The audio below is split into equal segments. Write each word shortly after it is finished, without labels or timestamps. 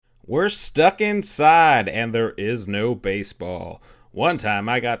We're stuck inside and there is no baseball. One time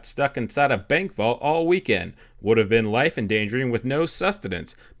I got stuck inside a bank vault all weekend. Would have been life endangering with no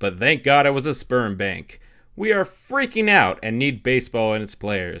sustenance, but thank God it was a sperm bank. We are freaking out and need baseball and its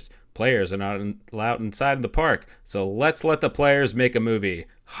players. Players are not allowed inside the park, so let's let the players make a movie.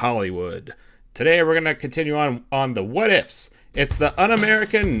 Hollywood. Today we're going to continue on the What Ifs. It's the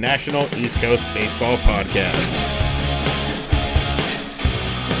Un-American National East Coast Baseball Podcast.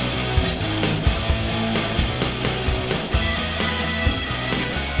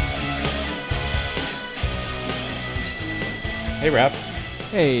 Hey, Rob.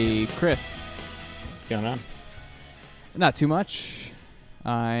 Hey, Chris. What's going on? Not too much.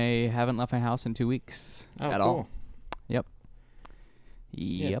 I haven't left my house in 2 weeks at all. Yep.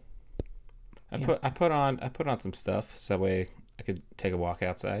 Yeah. I put on some stuff so that way I could take a walk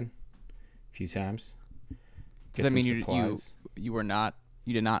outside a few times. Does that mean you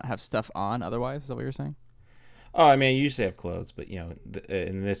did not have stuff on otherwise? Is that what you're saying? Oh, I mean, I usually have clothes, but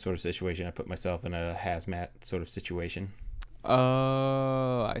in this sort of situation, I put myself in a hazmat sort of situation.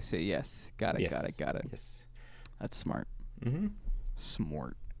 Oh, I see. Yes. Got it. Yes. Got it. Yes. That's smart. Mm-hmm.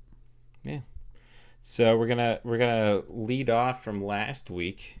 Smart. Yeah. So we're gonna lead off from last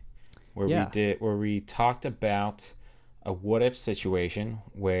week, where we talked about a what if situation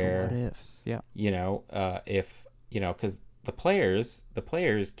where what ifs, yeah. If because the players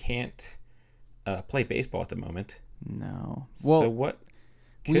can't play baseball at the moment. No. Well, so what?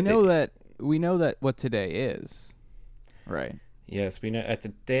 We know that what today is. Right. Yes, we know at the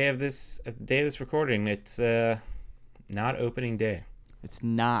day of this recording, it's not opening day. It's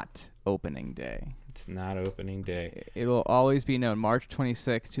not opening day. It's not opening day. It will always be known March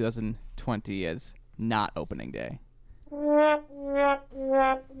 26, 2020 as not opening day.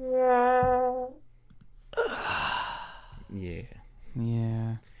 Yeah.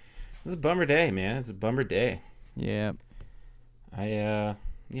 Yeah. It's a bummer day, man. It's a bummer day. Yeah. I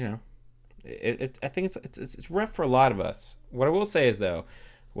I think it's rough for a lot of us. What I will say is a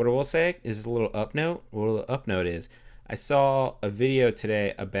little up note. What a little up note is, I saw a video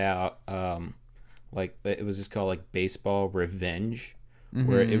today about it was just called like Baseball Revenge,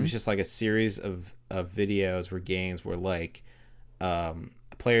 where it was just like a series of videos where games were like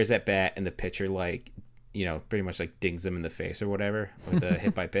players at bat and the pitcher pretty much like dings them in the face or whatever with a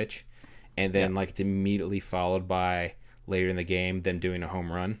hit by pitch, and then it's immediately followed by later in the game them doing a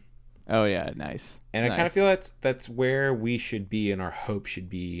home run. Oh yeah, nice. And I kind of feel that's where we should be and our hope should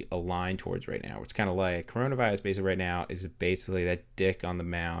be aligned towards right now. It's kind of like coronavirus basically right now is basically that dick on the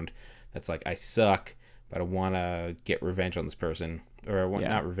mound that's like, I suck, but I want to get revenge on this person. Or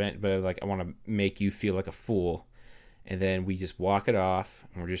not revenge, but I want to make you feel like a fool. And then we just walk it off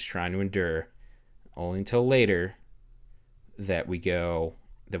and we're just trying to endure only until later that we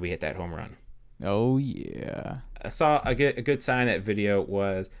hit that home run. Oh yeah. I saw a good sign of that video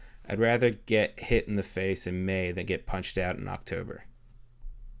was, I'd rather get hit in the face in May than get punched out in October.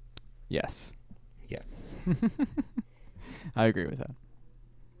 Yes. Yes. I agree with that.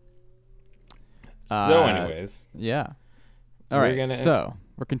 So anyways. Yeah. All right. So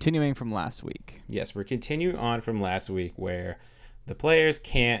we're continuing from last week. Yes, we're continuing on from last week where the players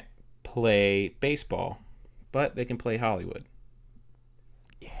can't play baseball, but they can play Hollywood.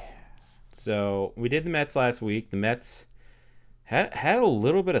 Yeah. So we did the Mets last week. The Mets had a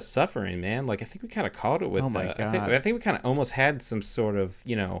little bit of suffering, man. I think we kind of called it with. Oh my God. I think we kind of almost had some sort of,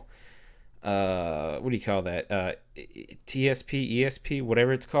 what do you call that? TSP, ESP,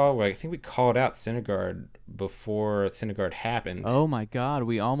 whatever it's called. I think we called out Syndergaard before Syndergaard happened. Oh my God,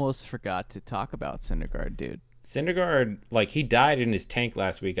 we almost forgot to talk about Syndergaard, dude. Syndergaard, he died in his tank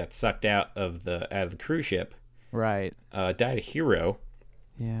last week. Got sucked out of the cruise ship. Right. Died a hero.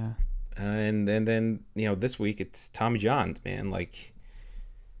 Yeah. And then this week it's Tommy John's, man. I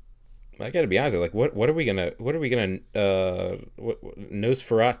gotta be honest. What are we gonna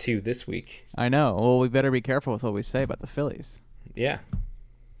Nosferatu this week? I know. Well, we better be careful with what we say about the Phillies. Yeah.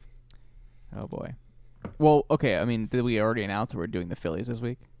 Oh boy. Well, okay. I mean, did we already announce that we're doing the Phillies this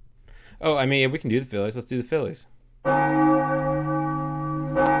week? Oh, I mean, we can do the Phillies. Let's do the Phillies. For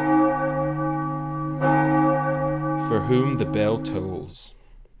whom the bell tolls.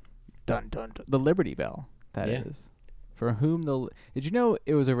 Dun dun dun. The Liberty Bell. That is. For whom the... Did you know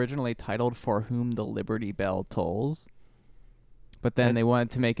it was originally titled For Whom the Liberty Bell Tolls? But then they wanted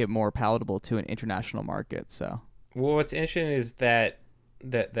to make it more palatable to an international market, so... Well, what's interesting is that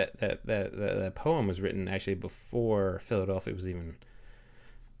poem was written actually before Philadelphia was even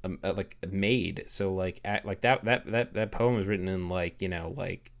made. So that poem was written in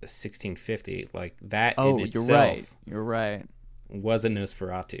 1650. That in itself you're right. was a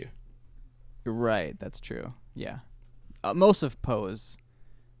Nosferatu. Right, that's true. Yeah. Most of Poe's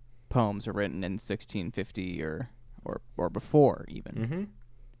poems are written in 1650 or before even. Mm-hmm.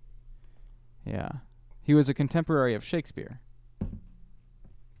 Yeah. He was a contemporary of Shakespeare.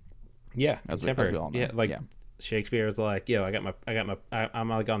 Yeah, As contemporary. we all know. Yeah, like Shakespeare was like, yo, I'm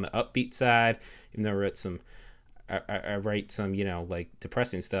like on the upbeat side, even though I write some, like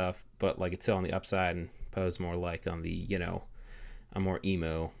depressing stuff, but like it's still on the upside, and Poe's more like on the, I'm more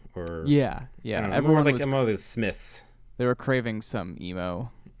emo or yeah. I don't know, Everyone I'm more the Smiths. They were craving some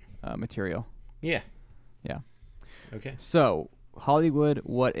emo material. Yeah. Yeah. Okay. So, Hollywood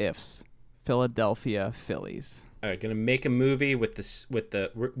what ifs. Philadelphia Phillies. All right, gonna make a movie we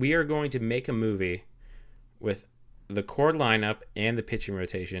are going to make a movie with the core lineup and the pitching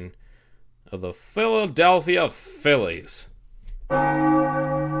rotation of the Philadelphia Phillies.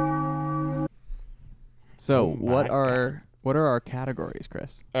 So, what are our categories,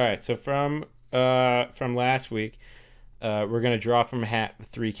 Chris? All right, so from last week, we're gonna draw from a hat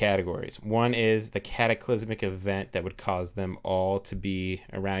 3 categories. One is the cataclysmic event that would cause them all to be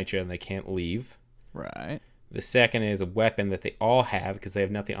around each other and they can't leave. Right. The second is a weapon that they all have because they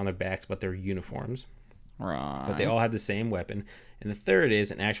have nothing on their backs but their uniforms. Right. But they all have the same weapon. And the third is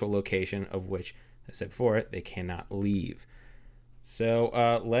an actual location of which, as I said before, they cannot leave.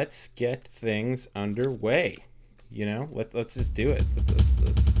 So let's get things underway. Let's just do it.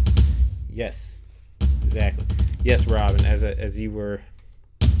 Let's. Yes, exactly. Yes, Robin, as you were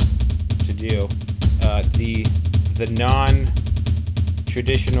to do, the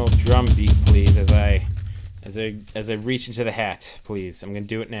non-traditional drum beat, please, as I reach into the hat, please. I'm gonna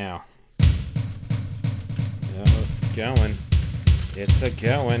do it now. Oh, it's going. It's a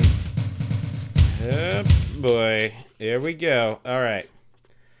going. Oh boy. Here we go. All right.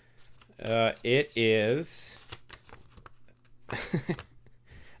 It is.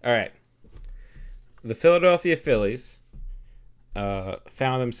 All right. The Philadelphia Phillies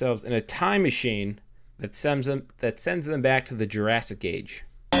found themselves in a time machine that sends them back to the Jurassic Age.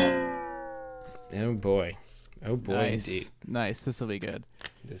 Oh boy. Oh boy, nice. Indeed. Nice. This will be good.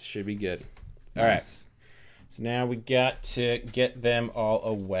 This should be good. All right. So now we got to get them all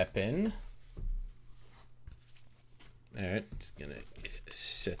a weapon. All right. Just gonna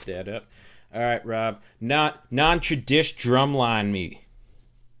set that up. All right, Rob. Non-tradish drumline me.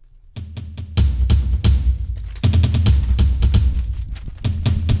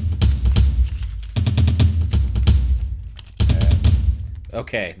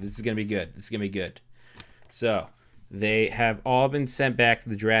 Okay, this is gonna be good. So, they have all been sent back to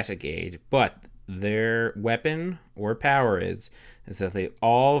the Jurassic Age, but their weapon or power is that they've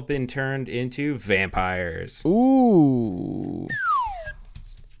all been turned into vampires. Ooh.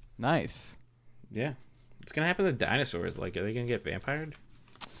 Nice. Yeah. What's gonna happen to dinosaurs? Like, are they gonna get vampired?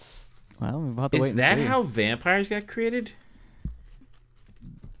 Well, we'll have to wait and see. Is that how vampires got created?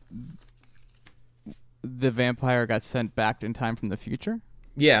 The vampire got sent back in time from the future?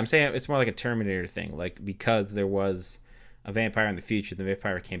 Yeah, I'm saying it's more like a Terminator thing. Like, because there was a vampire in the future, the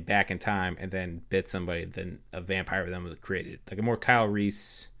vampire came back in time and then bit somebody, then a vampire then was created. Like a more Kyle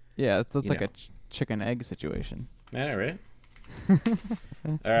Reese. Yeah, that's like a chicken egg situation. I know, right?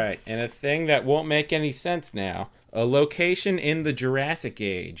 All right, and a thing that won't make any sense now. A location in the Jurassic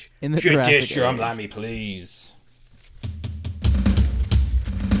Age. In the Jurassic Age. Drumline me, please.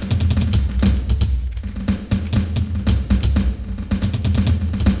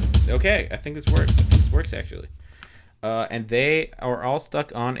 Okay, I think this works. Actually. And they are all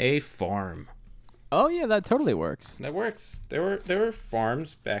stuck on a farm. Oh yeah, that totally works. That works. There were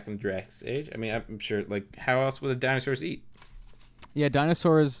farms back in the Jurassic Age. I mean, I'm sure. Like, how else would the dinosaurs eat? Yeah,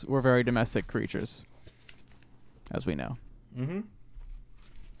 dinosaurs were very domestic creatures, as we know. Mm-hmm.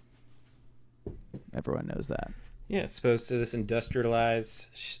 Everyone knows that. Yeah, it's opposed to this industrialized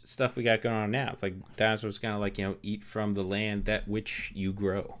stuff we got going on now. It's like dinosaurs kind of like, eat from the land that which you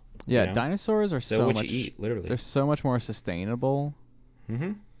grow. Yeah, dinosaurs are so what much. You eat, literally. They're so much more sustainable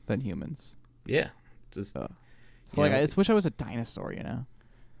than humans. Yeah. It's like I just wish I was a dinosaur,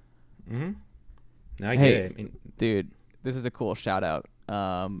 Mm-hmm. Now I get it. I mean, dude, this is a cool shout out.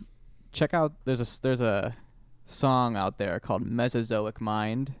 Check out there's a song out there called Mesozoic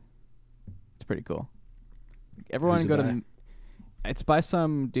Mind. It's pretty cool. Everyone go to. It's by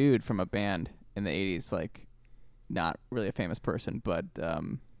some dude from a band in the 80s, like not really a famous person, but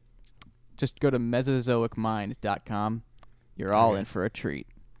just go to mesozoicmind.com. You're all in for a treat.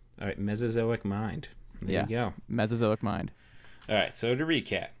 All right, Mesozoic Mind. There you go. Mesozoic Mind. All right, so to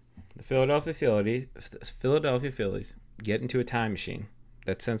recap, the Philadelphia Phillies get into a time machine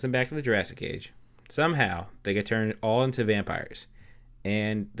that sends them back to the Jurassic Age. Somehow, they get turned all into vampires.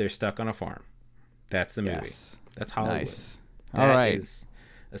 and they're stuck on a farm. That's the movie. Yes. That's Hollywood. Nice. That All right. is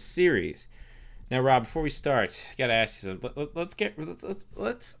a series. Now, Rob, before we start, I gotta ask you something.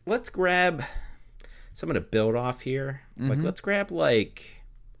 Let's grab something to build off here. Like, let's grab like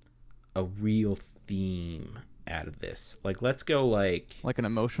a real theme out of this. Like, let's go like an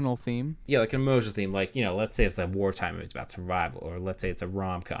emotional theme. Yeah, like an emotional theme. Like, let's say it's like wartime, it's about survival, or let's say it's a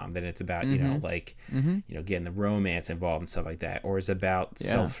rom-com, then it's about getting the romance involved and stuff like that, or it's about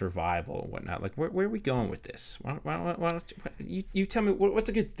self-survival and whatnot. Like, where are we going with this? Why don't you tell me what's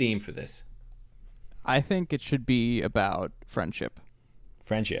a good theme for this? I think it should be about friendship.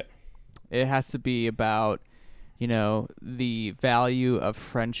 Friendship. It has to be about, the value of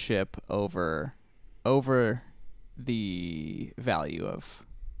friendship over the value of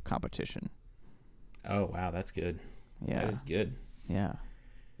competition. Oh, wow, that's good. Yeah. That is good. Yeah.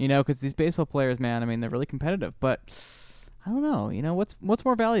 Because these baseball players, man, I mean, they're really competitive, but I don't know. What's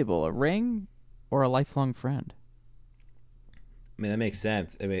more valuable, a ring or a lifelong friend? I mean, that makes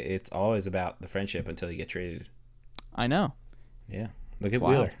sense. I mean, it's always about the friendship until you get traded. I know. Yeah. Look at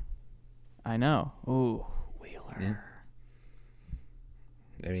Wheeler. I know. Ooh, Wheeler. Yeah.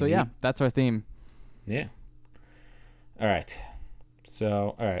 I mean, so, that's our theme. Yeah. All right.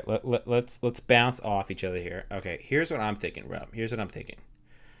 So, all right, let's bounce off each other here. Okay, here's what I'm thinking, Rob. Here's what I'm thinking.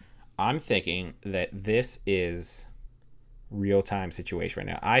 I'm thinking that this is real-time situation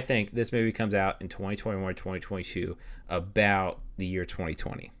right now. I think this movie comes out in 2021 or 2022 about the year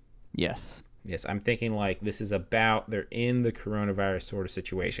 2020. Yes. Yes, I'm thinking like this is about they're in the coronavirus sort of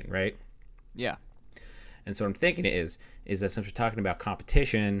situation, right? Yeah. And so what I'm thinking is that since we're talking about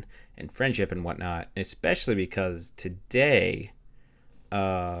competition and friendship and whatnot, and especially because today,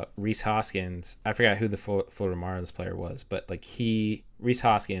 Rhys Hoskins, I forgot who the Florida Marlins player was, but like Rhys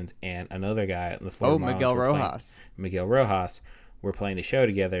Hoskins and another guy in the Florida Marlins, Miguel Rojas, were playing the show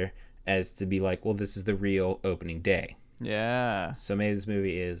together as to be like, well, this is the real opening day. Yeah. So maybe this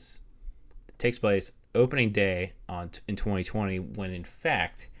movie takes place opening day in 2020 when in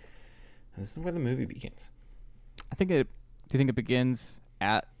fact this is where the movie begins. Do you think it begins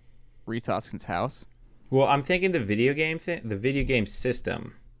at Rhys Hoskins' house? Well, I'm thinking the video game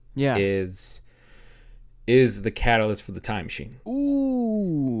system is the catalyst for the time machine.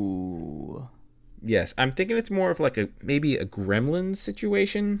 Ooh. Yes, I'm thinking it's more of like maybe a Gremlins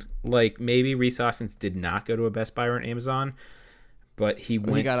situation. Like maybe Rhys Hoskins did not go to a Best Buy or an Amazon, but he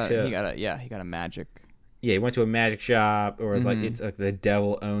went he got a magic. Yeah, he went to a magic shop, or it's like the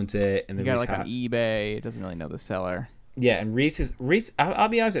devil owns it, and he got it like on eBay. He doesn't really know the seller. Yeah, and Reese. I'll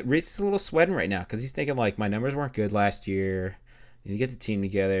be honest, Reese is a little sweating right now because he's thinking like my numbers weren't good last year. I need to get the team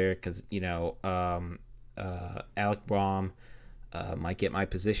together because Alec Baum might get my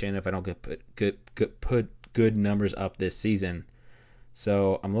position if I don't put good numbers up this season.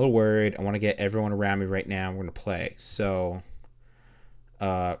 So I'm a little worried. I want to get everyone around me right now. We're going to play. So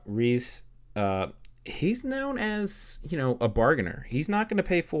Reese, he's known as, a bargainer. He's not going to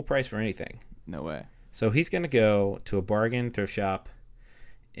pay full price for anything. No way. So he's going to go to a bargain thrift shop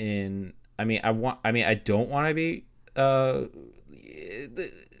I don't want to be like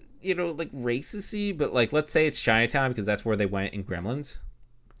racist-y, but like let's say it's Chinatown because that's where they went in Gremlins.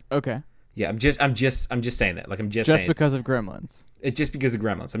 Okay. Yeah, I'm just saying that. Like I'm just saying because of Gremlins. It's just because of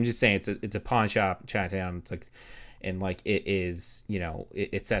Gremlins. I'm just saying it's a pawn shop in Chinatown. It's like, and like it is,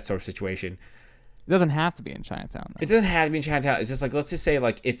 it's that sort of situation. It doesn't have to be in Chinatown, though. It doesn't have to be in Chinatown. It's just like, let's just say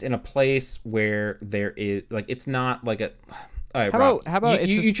like it's in a place where there is like it's not like a. All right, Rob, how about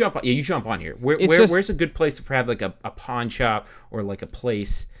you jump on? Yeah, you jump on here. Where's a good place for have like a pawn shop or like a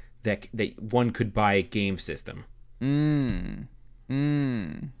place that one could buy a game system? I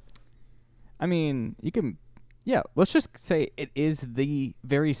mean, you can. Yeah, let's just say it is the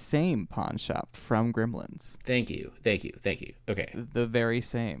very same pawn shop from Gremlins. Thank you. Okay. The very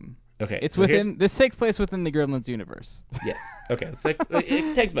same. Okay. It's within. This takes place within the Gremlins universe. Yes. Okay. It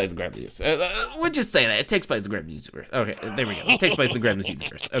takes place in the Gremlins universe. We'll just say that it takes place in the Gremlins universe. Okay. There we go. It takes place in the Gremlins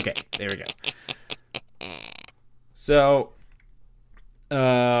universe. Okay. There we go. So,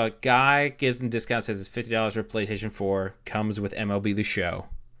 guy gives them discounts. Says it's $50 for PlayStation 4. Comes with MLB The Show.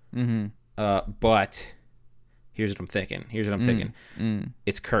 Mm-hmm. But here's what I'm thinking.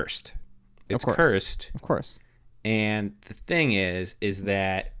 It's cursed. It's cursed. Of course. And the thing is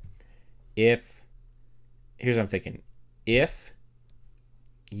that here's what I'm thinking. If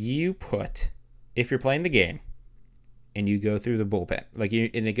you're playing the game and you go through the bullpen,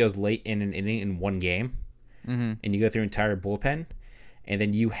 and it goes late in an inning in one game, and you go through entire bullpen, and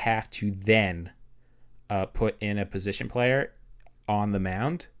then you have to then put in a position player on the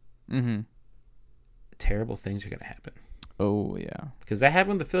mound, terrible things are going to happen. Oh yeah. Because that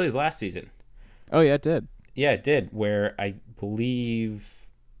happened with the Phillies last season. Oh yeah, it did. Yeah, it did. Where I believe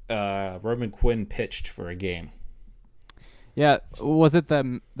Roman Quinn pitched for a game. Yeah, was it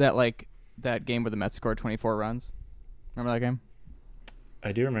that game where the Mets scored 24 runs? Remember that game?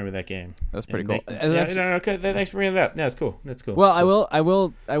 I do remember that game. That's pretty cool. Okay. Thanks for bringing it up. No, it's cool. That's cool. Well, I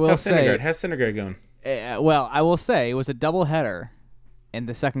will say. How's Syndergaard going? Well, I will say it was a doubleheader. In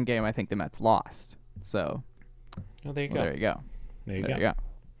the second game, I think the Mets lost. So. Oh, there you go. There you go.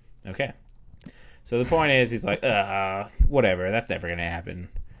 Okay. So the point is, he's like, whatever. That's never gonna happen.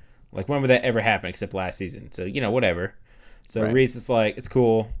 Like, when would that ever happen except last season? So whatever. So right. Reese is like, it's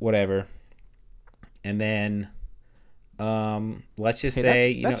cool, whatever. And then, let's just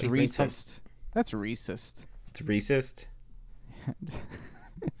say, that's racist. That's racist. It's racist.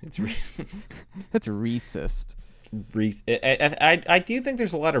 It's racist. That's racist. I do think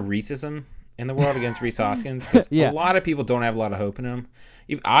there's a lot of racism in the world against Rhys Hoskins because a lot of people don't have a lot of hope in him.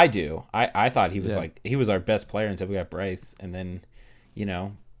 I do. I thought he was he was our best player until we got Bryce, and then,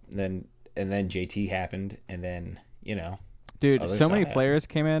 then JT happened, and then dude, so many players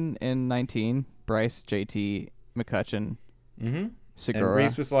came in 19. Bryce, JT, McCutchen, Segura.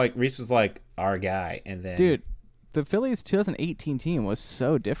 And Reese was like our guy, and then dude, the Phillies 2018 team was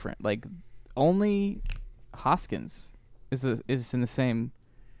so different. Like only Hoskins is in the same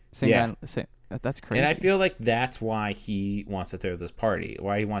guy, same. That's crazy. And I feel like that's why he wants to throw this party,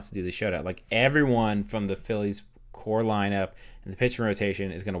 why he wants to do the shootout. Like everyone from the Phillies core lineup and the pitching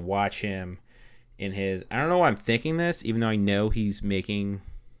rotation is going to watch him in his. I don't know why I'm thinking this, even though I know he's making.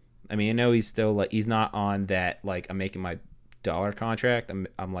 I mean, I know he's still like he's not on that like I'm making my dollar contract.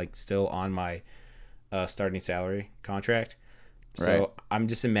 I'm like still on my starting salary contract. So right. I'm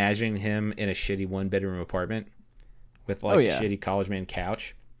just imagining him in a shitty 1-bedroom apartment with like a shitty college man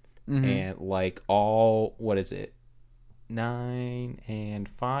couch. And like what is it? 9 and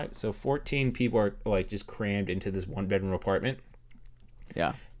 5. So 14 people are like just crammed into this 1-bedroom apartment.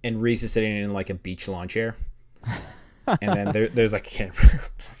 Yeah. And Reese is sitting in like a beach lawn chair. And then there's like a camera.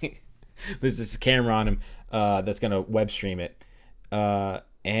 There's this camera on him that's going to web stream it.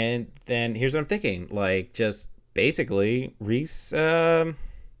 And then here's what I'm thinking. Like just basically Reese I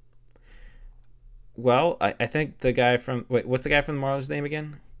think the guy from what's the guy from the Marlins name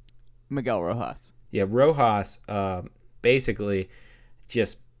again? Miguel Rojas. Yeah, Rojas basically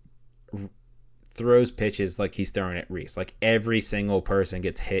just throws pitches like he's throwing at Reese. Like every single person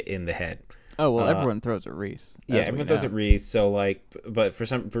gets hit in the head. Oh, well, everyone throws at Reese. Yeah, everyone throws at Reese. So, like, but for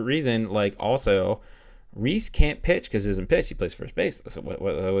some reason, like, also, Reese can't pitch because he doesn't pitch. He plays first base. So what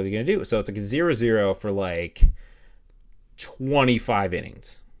is he going to do? So it's like a 0-0 for like 25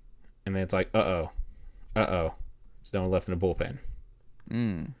 innings. And then it's like, uh-oh. There's no one left in the bullpen.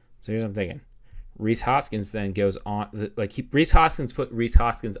 So here's what I'm thinking. Rhys Hoskins then goes on, Rhys Hoskins put Rhys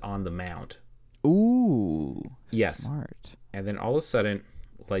Hoskins on the mound. Ooh. Yes. Smart. And then all of a sudden,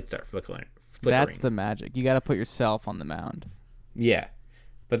 lights start flickering. That's the magic. You got to put yourself on the mound. Yeah.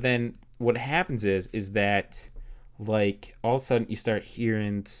 But then what happens is that, like, all of a sudden you start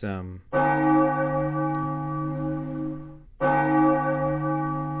hearing some...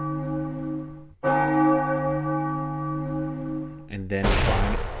 And then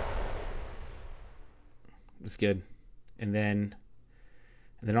it's good. And then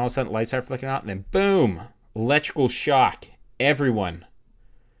all of a sudden lights start flickering out, and then boom, electrical shock. Everyone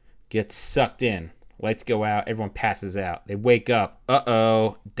gets sucked in. Lights go out. Everyone passes out. They wake up.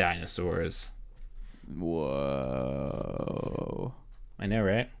 Uh-oh, dinosaurs. Whoa. I know,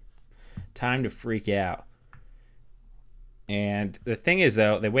 right? Time to freak out. And the thing is,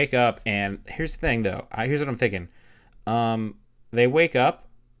 though, they wake up, and here's the thing, though. Here's what I'm thinking. They wake up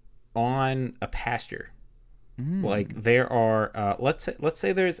on a pasture. Like there are, let's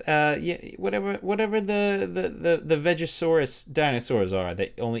say there's whatever the Vegosaurus dinosaurs are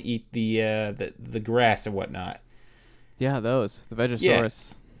that only eat the grass and whatnot. Yeah, those the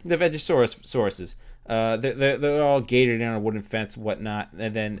Vegosaurus. Yeah, the Vegosaurus. They're all gated in on a wooden fence and whatnot,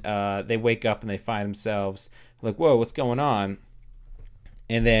 and then they wake up and they find themselves like, whoa, what's going on?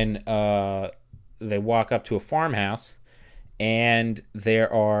 And then they walk up to a farmhouse, and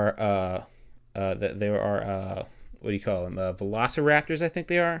there are what do you call them? Velociraptors, I think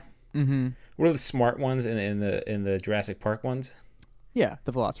they are. Mm-hmm. What are the smart ones in the Jurassic Park ones? Yeah,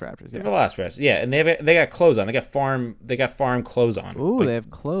 the Velociraptors. Yeah. The Velociraptors. Yeah, and they got clothes on. They got farm clothes on. Ooh, they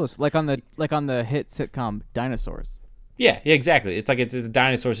have clothes like on the hit sitcom Dinosaurs. Yeah, exactly. It's like it's a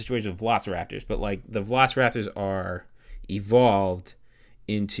dinosaur situation with Velociraptors, but like the Velociraptors are evolved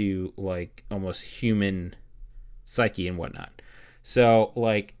into like almost human psyche and whatnot. So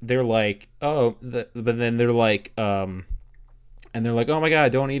like they're like, but then they're like And they're like, "Oh my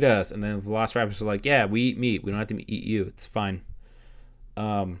god, don't eat us!" And then Velociraptors are like, "Yeah, we eat meat. We don't have to eat you. It's fine."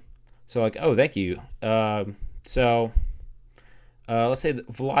 So like, oh, thank you. So let's say the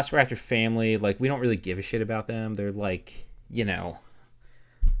Velociraptor family, like, we don't really give a shit about them. They're like,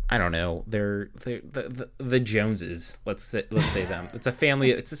 I don't know. They're the Joneses. Let's say them. It's a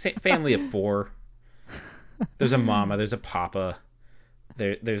family. It's a family of 4. There's a mama. There's a papa.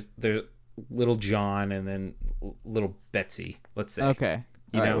 There's little John, and then little Betsy. Let's say. Okay.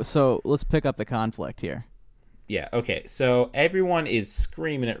 You know. Right, so let's pick up the conflict here. Yeah. Okay. So everyone is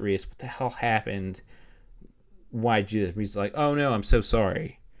screaming at Reese. What the hell happened? Why'd you do this? Reese's like, oh no, I'm so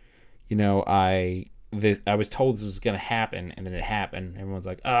sorry. I was told this was gonna happen, and then it happened. Everyone's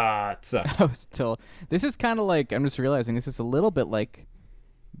like, it sucks. This is kind of like, I'm just realizing this is a little bit like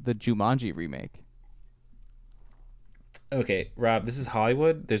the Jumanji remake. Okay, Rob, this is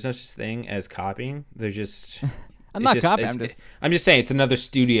Hollywood. There's no such thing as copying. They're just. I'm not copying. I'm just saying it's another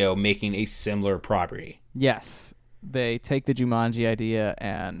studio making a similar property. Yes, they take the Jumanji idea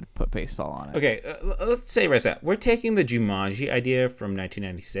and put baseball on it. Okay, let's say right now we're taking the Jumanji idea from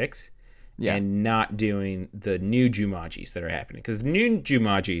 1996. Yeah. And not doing the new Jumanjis that are happening. Because new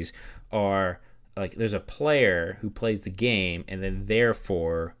Jumanjis are, like, there's a player who plays the game, and then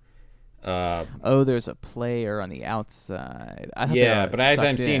therefore... there's a player on the outside. But as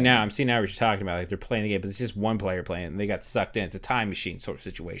I'm seeing now what you're talking about. Like, they're playing the game, but it's just one player playing, and they got sucked in. It's a time machine sort of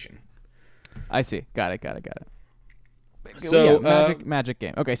situation. I see. Got it. So, magic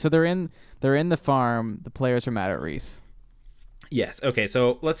game. Okay, so they're in the farm. The players are mad at Reese. Yes. Okay.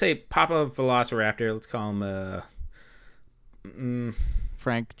 So let's say Papa Velociraptor. Let's call him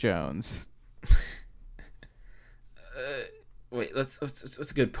Frank Jones. Wait.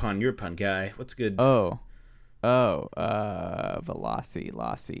 What's a good pun? You're a pun guy. What's good? Velociraptor,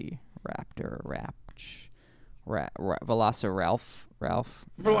 Velociralph.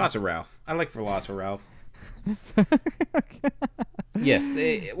 Velociralph. I like Velociralph. Yes.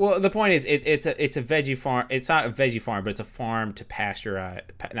 The point is, it's a veggie farm. It's not a veggie farm, but it's a farm to pasteurize,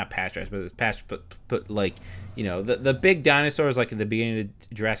 not pasteurize, but it's but like, the big dinosaurs, like in the beginning of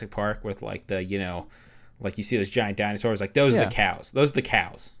Jurassic Park, with like the like you see those giant dinosaurs, like those are the cows. Those are the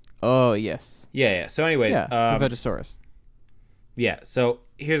cows. Oh yes. Yeah. So anyways, the Vegosaurus. Yeah. So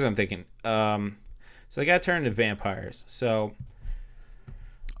here's what I'm thinking. So they got turned into vampires. So.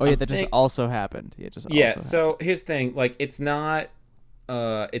 Oh yeah, that just also happened. So here's the thing, like, it's not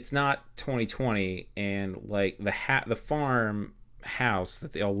 2020, and like the farm house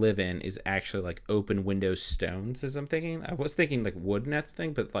that they all live in is actually like open window stones, as I'm thinking. I was thinking like wood and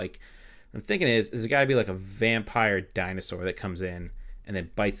everything, but like what I'm thinking is it got to be like a vampire dinosaur that comes in and then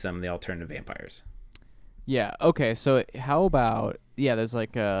bites them, and they all turn into vampires. Yeah. Okay. So how about there's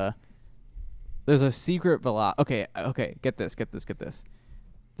like a secret Okay. Get this.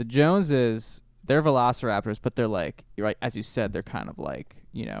 The Joneses, they're velociraptors, but they're like, right, as you said, they're kind of like,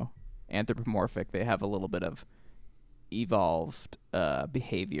 anthropomorphic. They have a little bit of evolved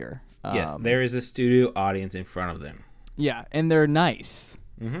behavior. Yes, there is a studio audience in front of them. Yeah, and they're nice.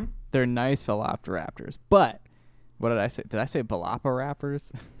 Mm-hmm. They're nice velociraptors. But, what did I say? Did I say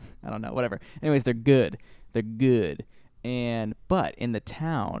velociraptors? I don't know, whatever. Anyways, they're good. But in the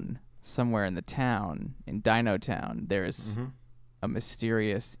town, somewhere in the town, in Dino Town, there's... Mm-hmm. a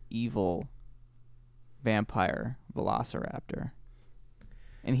mysterious, evil vampire velociraptor.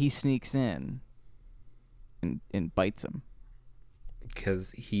 And he sneaks in and bites him.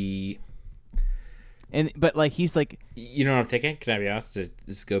 Because he... But like, he's like... You know what I'm thinking? Can I be honest?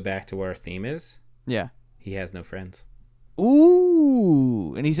 Just go back to what our theme is? Yeah. He has no friends.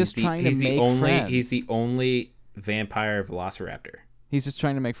 Ooh! And he's just trying to make friends. He's the only vampire velociraptor. He's just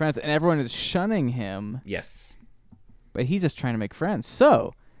trying to make friends. And everyone is shunning him. Yes. But he's just trying to make friends.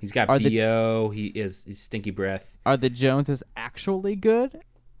 So he's got BO. He's stinky breath. Are the Joneses actually good?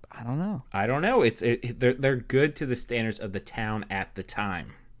 I don't know. They're good to the standards of the town at the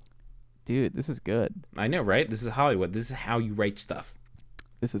time. Dude, this is good. I know, right? This is Hollywood. This is how you write stuff.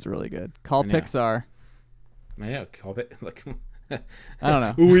 This is really good. Call Pixar. I know. Call it. Like, I don't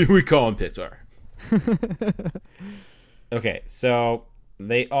know. We call them Pixar. Okay, so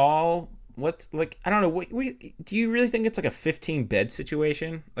they all. I don't know. Do you really think it's like a 15-bed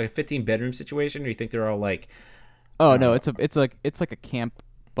situation, like a 15-bedroom situation, or you think they're all like? Oh no, it's like a camp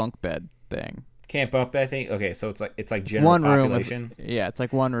bunk bed thing. Camp bunk bed thing. Okay, so it's like general one population. Room it's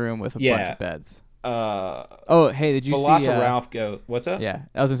like one room with a bunch of beds. Hey, did you see? Ralph go. What's up? Yeah,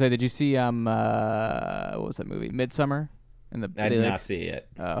 I was gonna say, did you see what was that movie? Midsummer. I did not see it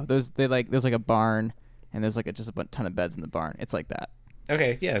yet. There's like a barn, and there's like just a ton of beds in the barn. It's like that.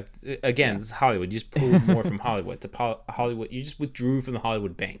 Okay, yeah. Again, this is Hollywood. You just pulled more from Hollywood. It's Hollywood. You just withdrew from the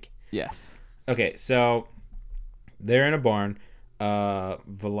Hollywood bank. Yes. Okay, so they're in a barn.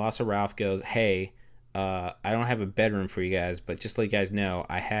 Velociraptor Ralph goes, "Hey, I don't have a bedroom for you guys, but just to let you guys know,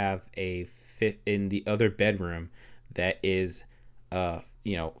 I have a fit in the other bedroom that is,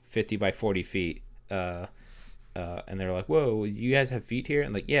 50 by 40 feet." And they're like, "Whoa, you guys have feet here?"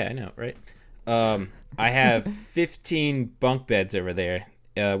 And like, "Yeah, I know, right?" I have 15 bunk beds over there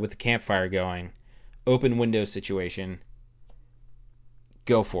with the campfire going, open window situation.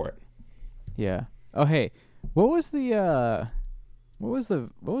 Go for it. Yeah. Oh, hey, what was the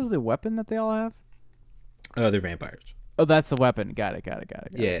weapon that they all have? Oh, they're vampires. Oh, that's the weapon. Got it.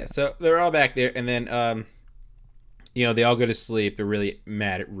 Yeah, so they're all back there, and then they all go to sleep. They're really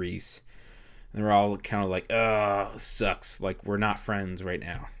mad at Reese. And they're all kind of like, sucks. Like, we're not friends right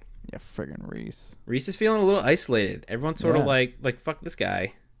now. Yeah, friggin' Reese. Reese is feeling a little isolated. Everyone's sort of like, fuck this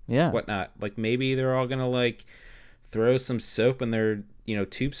guy. Yeah. Whatnot. Like, maybe they're all going to, like, throw some soap in their,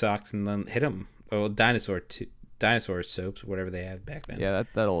 tube socks and then hit him. Oh, dinosaur soaps, whatever they had back then. Yeah,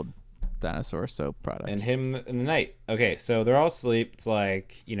 that old dinosaur soap product. And hit him in the night. Okay, so they're all asleep. It's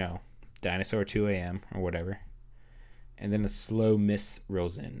like, dinosaur 2 a.m. or whatever. And then the slow mist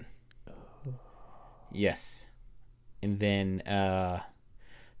rolls in. Yes. And then,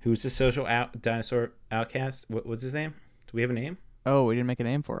 who's the social dinosaur outcast? What's his name? Do we have a name? Oh, we didn't make a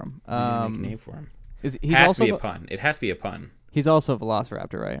name for him. We didn't make a name for him. He's has also to be a pun. It has to be a pun. He's also a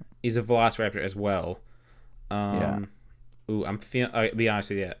velociraptor, right? He's a velociraptor as well. Yeah. Ooh, I'll be honest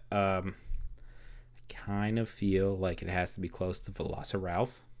with you. I kind of feel like it has to be close to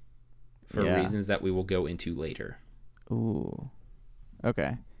Velociraptor for reasons that we will go into later. Ooh.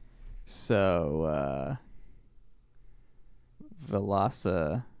 Okay. So,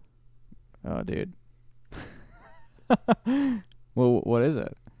 Oh, dude. Well, what is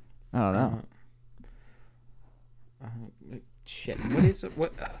it? I don't know. Shit. What is it?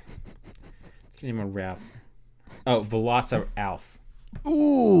 What's the name of Ralph? Oh, Velociraptor.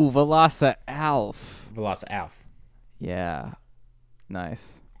 Ooh, Velociraptor. Velociraptor. Yeah.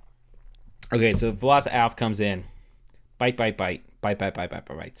 Nice. Okay, so Velociraptor comes in. Bite.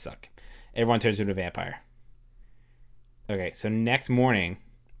 Suck. Everyone turns into a vampire. Okay, so next morning,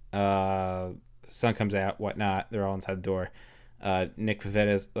 sun comes out, whatnot. They're all inside the door. Nick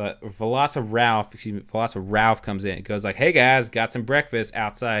Pavetta's Velociraptor comes in. It goes like, "Hey guys, got some breakfast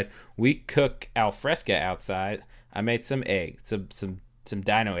outside. We cook al fresco outside. I made some eggs, some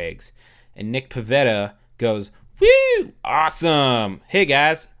dino eggs." And Nick Pavetta goes, "Woo, awesome! Hey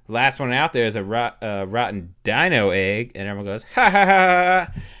guys, last one out there is a rotten dino egg." And everyone goes, "Ha ha ha!"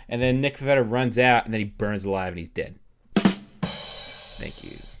 And then Nick Pavetta runs out, and then he burns alive, and he's dead. Thank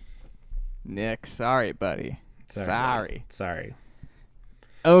you, Nick. Sorry, buddy. Sorry.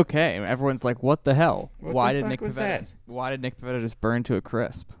 Okay, everyone's like, "What the hell? Why did Nick Pavetta just burn to a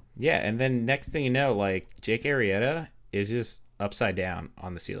crisp?" Yeah, and then next thing you know, like, Jake Arrieta is just upside down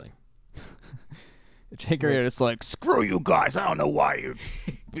on the ceiling. Jake Arrieta's like, "Screw you guys! I don't know why you're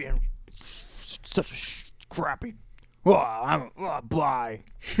being such a crappy. Bye."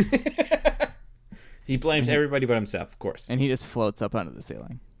 He blames everybody but himself, of course. And he just floats up under the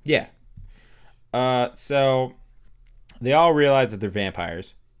ceiling. Yeah. So they all realize that they're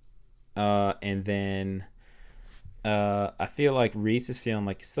vampires. And then I feel like Reese is feeling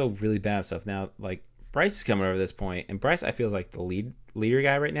like he's still really bad at himself. Now, like, Bryce is coming over this point, and Bryce, I feel like the leader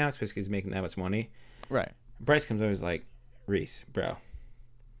guy right now, especially because he's making that much money. Right. Bryce comes over and is like, "Reese, bro,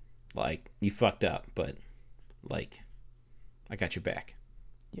 like, you fucked up, but, like, I got your back.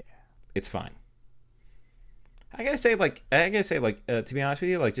 Yeah. It's fine." I gotta say, to be honest with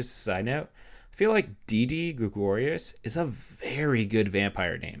you, like, just a side note, I feel like D.D. Gregorius is a very good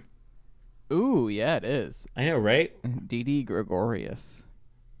vampire name. Ooh, yeah, it is. I know, right? D.D. Gregorius.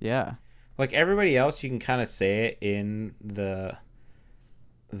 Yeah. Like, everybody else, you can kind of say it in the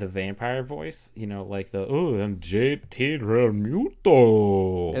vampire voice. Like I'm J.T.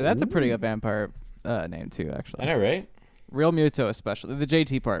 Remuto. Yeah, that's a pretty good vampire name, too, actually. I know, right? Real Muto, especially. The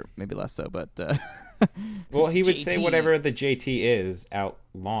J.T. part, maybe less so, but... Well, he would say JT. whatever the JT is out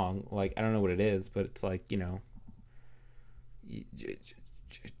long. Like, I don't know what it is, but it's like,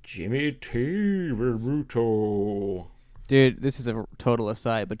 Jimmy T. Remuto. Dude, this is a total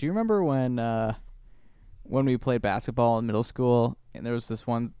aside, but do you remember when we played basketball in middle school, and there was this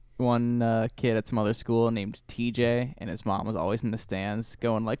one kid at some other school named TJ, and his mom was always in the stands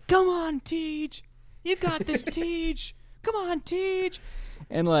going like, "Come on, Tej! You got this, Tej! Come on, Tej!"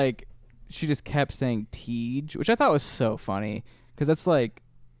 And like, she just kept saying Tej, which I thought was so funny, because that's like,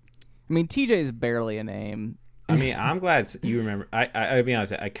 I mean, TJ is barely a name. I mean, I'm glad you remember. I'll be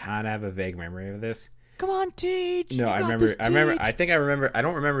honest. I kind of have a vague memory of this. Come on, Teach. No, I remember. I remember. I think I remember. I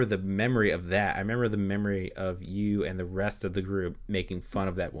don't remember the memory of that. I remember the memory of you and the rest of the group making fun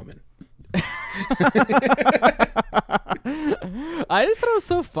of that woman. I just thought it was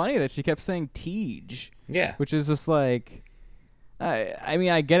so funny that she kept saying Tej. Yeah. Which is just like, I mean,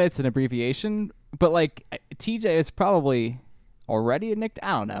 I get it's an abbreviation, but like TJ is probably already a nickname.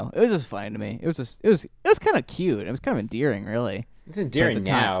 I don't know. It was just funny to me. It was kind of cute. It was kind of endearing, really. It's endearing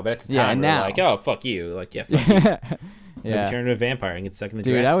now, but at the time, now. we're like, oh, fuck you. Like, yeah, fuck you. Yeah. Turn into a vampire and get stuck in the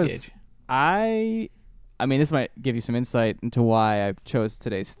Dude, Jurassic Age. I mean, this might give you some insight into why I chose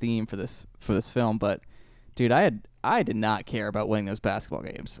today's theme for this film, but dude, I did not care about winning those basketball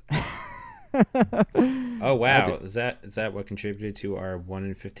games. Oh wow, is that what contributed to our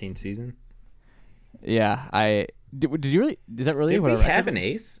 1-15 season? Yeah, did you really? Is that really? Did what we have an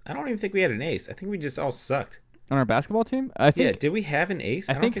ace? I don't even think we had an ace. I think we just all sucked on our basketball team. I think. Yeah, did we have an ace?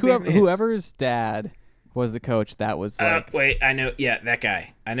 I think whoever's dad was the coach, that was like. Wait, I know. Yeah, that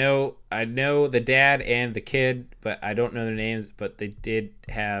guy. I know the dad and the kid, but I don't know their names. But they did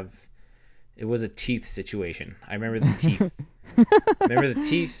have. It was a teeth situation. I remember the teeth. Remember the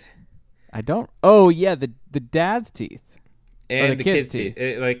teeth? I don't. Oh yeah, the dad's teeth. And the kid's teeth.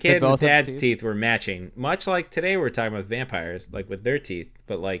 Like kid and the dad's teeth were matching. Much like today we're talking about vampires, like with their teeth,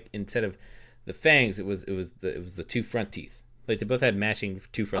 but like instead of the fangs, it was the two front teeth. Like they both had matching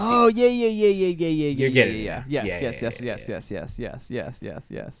two front teeth. Oh yeah. You're getting it. Yeah. Yes.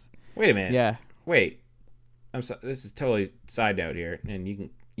 Wait a minute. Yeah. Wait. I'm sorry. This is totally side note here, and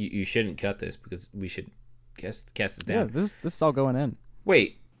you shouldn't cut this because we should cast it down. Yeah, this is all going in.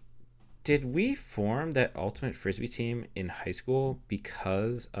 Wait. Did we form that ultimate frisbee team in high school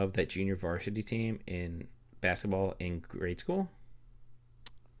because of that junior varsity team in basketball in grade school?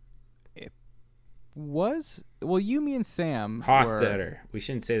 It was you, me, and Sam. Hostetter. We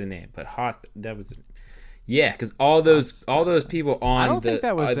shouldn't say the name, but that was. Yeah, because all those people on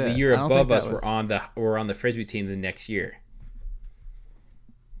the year above us were on the frisbee team the next year.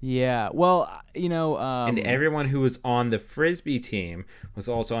 Yeah, well, and everyone who was on the frisbee team was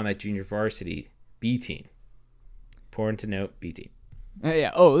also on that junior varsity B team. Important to note, B team. Yeah.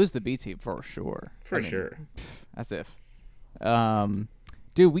 Oh, it was the B team for sure. Sure. As if.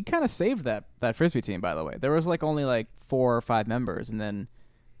 Dude, we kind of saved that frisbee team. By the way, there was like only like 4 or 5 members, and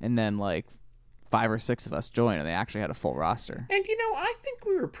then like 5 or 6 of us joined, and they actually had a full roster. And I think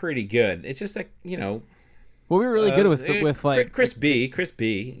we were pretty good. It's just like Well, we were really good with like Chris B.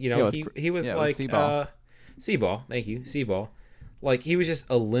 He was like C-ball. Thank you, C-ball. Like he was just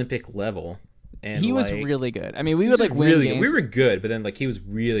Olympic level, and he was really good. I mean, we would like win games. We were good, but then like he was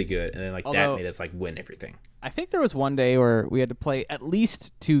really good, and then like that made us like win everything. I think there was one day where we had to play at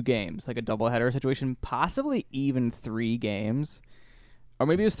least 2 games, like a doubleheader situation, possibly even 3 games, or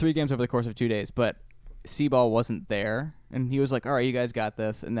maybe it was 3 games over the course of 2 days. But C-ball wasn't there, and he was like, "All right, you guys got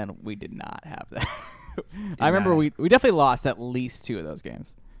this," and then we did not have that. I remember we definitely lost at least 2 of those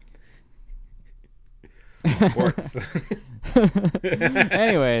games. Works.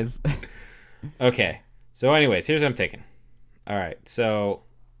 Anyways. Okay. So anyways, here's what I'm thinking. All right. So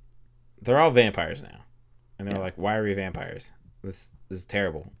they're all vampires now. And they're like, why are we vampires? This is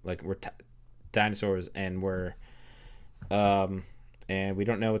terrible. Like we're dinosaurs and we're and we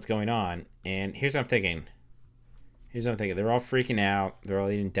don't know what's going on. And here's what I'm thinking. They're all freaking out. They're all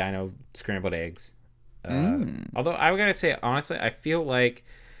eating dino scrambled eggs. Although I gotta say, honestly, I feel like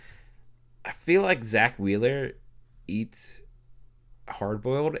Zach Wheeler eats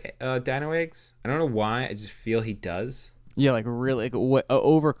hard-boiled dino eggs. I don't know why. I just feel he does. Yeah, like really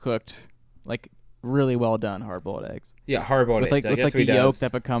overcooked, like really well done hard-boiled eggs. Yeah, hard-boiled eggs. With like the yolk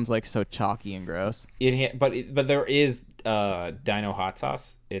that becomes like so chalky and gross. But there is dino hot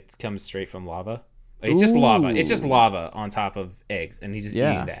sauce. It comes straight from lava. It's just lava. It's just lava on top of eggs, and he's just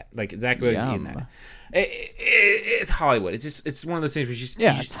eating that. Like Zach Wheeler's eating that. It's Hollywood. It's one of those things where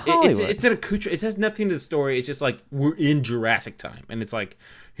it's Hollywood. It's an accoutrement. It has nothing to the story. It's just like we're in Jurassic time, and it's like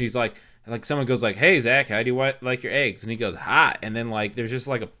he's like someone goes like, "Hey Zach, how do you like your eggs?" And he goes, "Hot." And then like there's just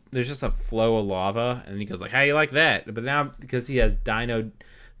a flow of lava, and he goes like, "How do you like that?" But now because he has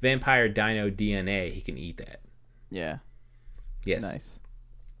vampire dino DNA, he can eat that. Yeah. Yes. Nice.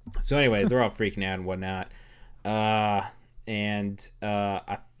 So anyway, they're all freaking out and whatnot. And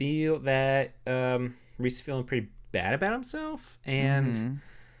I feel that Reese is feeling pretty bad about himself. And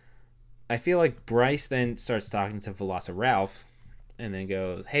I feel like Bryce then starts talking to Velociraptor and then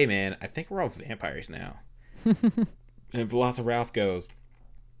goes, "Hey, man, I think we're all vampires now." And Velociraptor goes,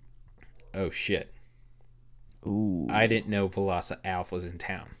 "Oh, shit. Ooh. I didn't know Velociraptor was in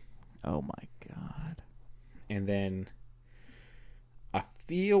town." Oh, my God. And then I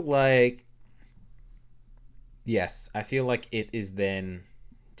feel like, yes, I feel like it is then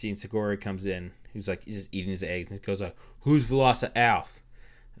Gene Segura comes in, who's like, he's just eating his eggs, and he goes like, who's Velosa Alf?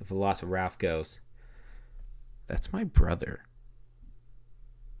 And Velosa Ralph goes, that's my brother.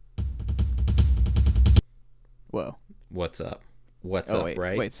 Whoa. What's up? What's up,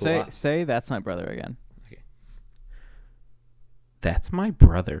 right? Wait, say that's my brother again. Okay. That's my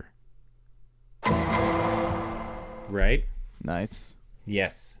brother. Right? Nice.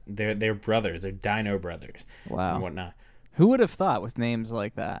 Yes. They're brothers. They're Dino brothers. Wow. And whatnot. Who would have thought with names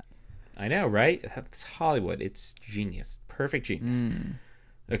like that? I know, right? It's Hollywood. It's genius. Perfect genius.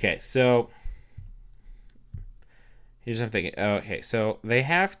 Okay, so here's what I'm thinking. Okay, so they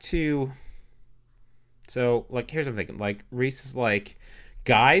have to. So, like, here's what I'm thinking. Like, Reese is like,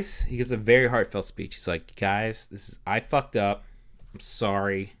 guys, he gives a very heartfelt speech. He's like, guys, I fucked up. I'm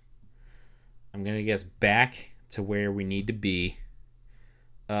sorry. I'm going to get us back to where we need to be.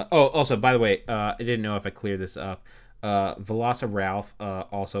 Also, by the way, I didn't know if I cleared this up. Velosa Ralph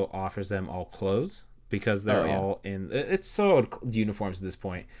also offers them all clothes because they're all in. It's so uniforms at this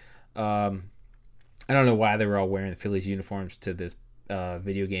point. I don't know why they were all wearing the Phillies uniforms to this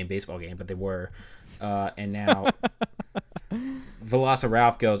video game, baseball game, but they were. And now Velosa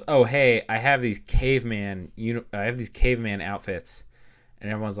Ralph goes, "Oh, hey, I have these caveman outfits,"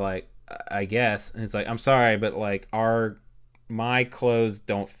 and everyone's like, "I guess." And it's like, "I'm sorry, but like my clothes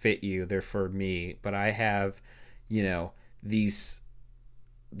don't fit you. They're for me, but I have, these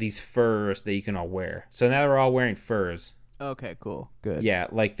furs that you can all wear." So now they're all wearing furs. Okay, cool. Good. Yeah,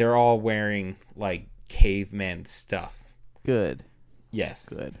 like they're all wearing like caveman stuff. Good. Yes.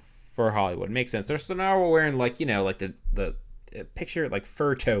 Good. For Hollywood. It makes sense. So now we're wearing like, like the picture like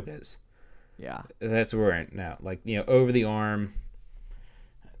fur togas. Yeah. That's what we're wearing now. Like, over the arm.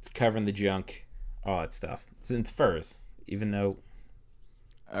 It's covering the junk. All that stuff. It's furs. Even though.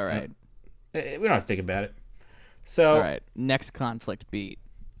 All right. We don't have to think about it. So. All right. Next conflict beat.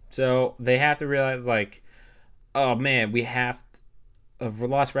 So they have to realize like, oh man, we have.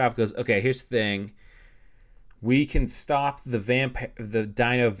 Veloz Ralph goes, okay, here's the thing. We can stop the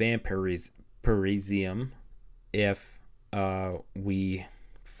dino vampirism if we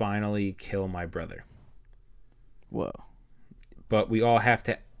finally kill my brother. Whoa. But we all have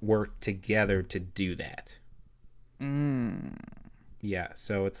to work together to do that. Yeah,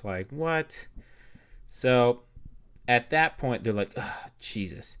 so it's like, what? So at that point, they're like, oh,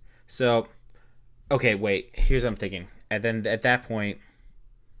 Jesus. So, okay, wait, here's what I'm thinking. And then at that point,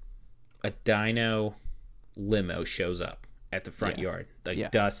 a dino limo shows up at the front yard.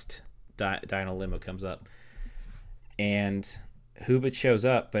 Dust dino limo comes up, and who but shows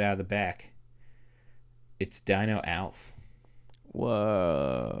up but out of the back, it's Dino Alf.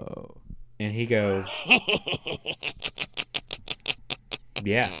 Whoa. And he goes,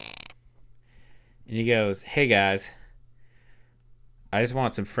 yeah, and he goes, hey guys, I just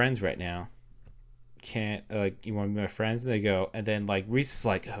want some friends right now. Can't, you want to be my friends? And they go, and then like Reese is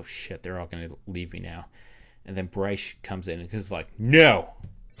like, oh shit, they're all gonna leave me now. And then Bryce comes in and is like, no.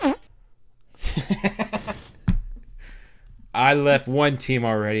 I left one team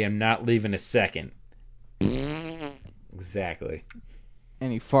already. I'm not leaving a second. Exactly.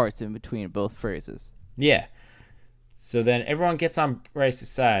 And he farts in between both phrases. Yeah. So then everyone gets on Bryce's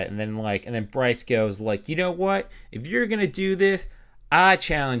side, and then Bryce goes like, you know what? If you're gonna do this, I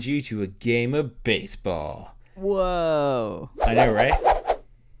challenge you to a game of baseball. Whoa. I know, right?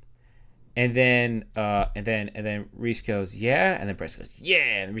 And then Reese goes, yeah, and then Bryce goes,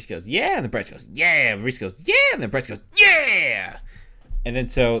 yeah, and Reese goes, yeah, and then Bryce goes, yeah, and Reese goes, yeah, and then Bryce goes, yeah. And then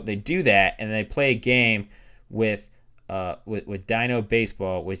so they do that, and they play a game with Dino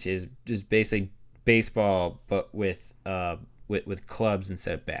Baseball, which is just basically baseball, but with clubs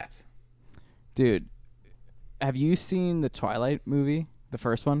instead of bats. Dude, have you seen the Twilight movie, the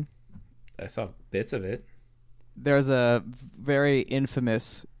first one? I saw bits of it. There's a very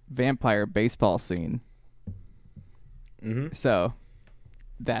infamous vampire baseball scene. Mm-hmm. So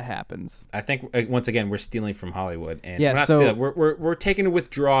that happens. I think once again we're stealing from Hollywood, and we're taking a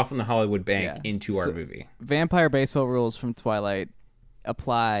withdrawal from the Hollywood bank into our movie. Vampire baseball rules from Twilight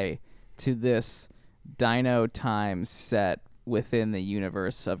apply to this Dino time set within the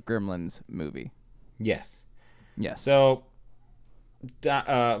universe of Gremlins movie. Yes. So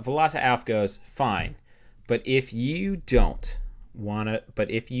Velosa Alf goes, fine, but if you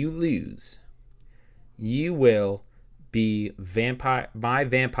lose, you will be my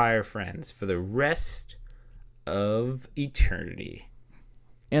vampire friends for the rest of eternity.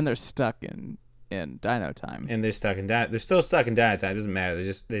 And they're stuck in in Dino Time. And they're stuck in They're still stuck in Dino Time. It doesn't matter. They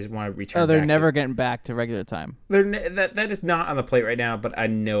just want to return. Oh, they're never getting back to regular time. That is not on the plate right now, but I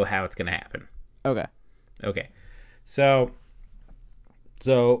know how it's gonna happen. Okay. So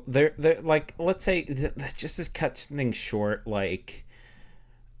they're like, let's say just to cut things short, like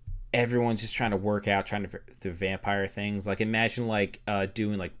everyone's just trying to work out, trying to the vampire things. Like imagine like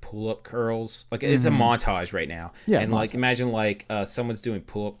doing like pull-up curls. Like it's a montage right now. Yeah. And like imagine like someone's doing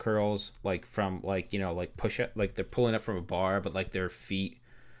pull-up curls like from like, you know, like push up, like they're pulling up from a bar, but like their feet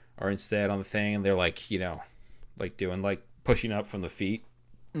are instead on the thing, and they're like, you know, like doing like pushing up from the feet.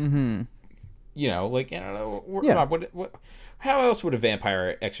 Mm-hmm. You know, like, I don't know. Yeah. Rob, what how else would a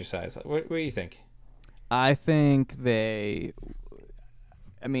vampire exercise? What do you think? I think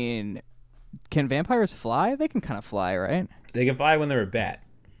I mean, can vampires fly? They can kind of fly, right? They can fly when they're a bat,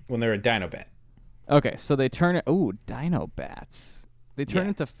 when they're a dino bat. Okay, so they turn it. Ooh, dino bats. They turn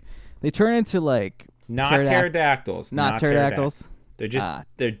into like not pterodactyls. Not pterodactyls. They're just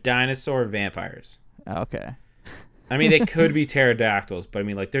they're dinosaur vampires. Okay. I mean, they could be pterodactyls, but I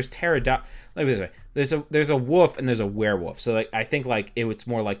mean, like, there's pterodactyl. Let me put it this way: there's a wolf and there's a werewolf. So, like, I think like it's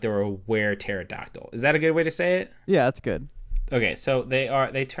more like they're a were-pterodactyl. Is that a good way to say it? Yeah, that's good. Okay, so they're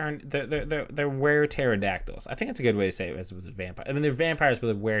were-pterodactyls. I think that's a good way to say it as with a vampire. I mean, they're vampires, but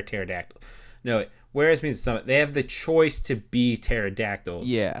they're were-pterodactyls. No, whereas means some they have the choice to be pterodactyls.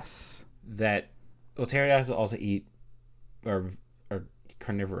 Yes. Pterodactyls also eat are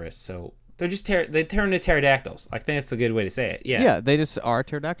carnivorous, so they're just they turn into pterodactyls. I think that's a good way to say it. Yeah. Yeah, they just are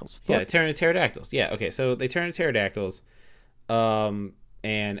pterodactyls. Yeah, they turn into pterodactyls. Yeah. Okay, so they turn into pterodactyls, and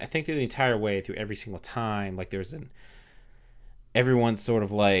I think through the entire way, through every single time, like everyone's sort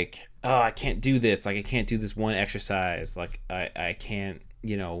of like, oh, I can't do this. Like, I can't do this one exercise. Like, I can't,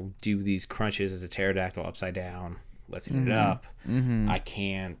 you know, do these crunches as a pterodactyl upside down. Let's hit it up. Mm-hmm. I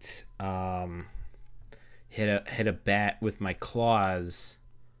can't hit a bat with my claws,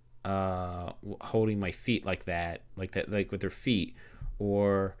 holding my feet like that, like with their feet.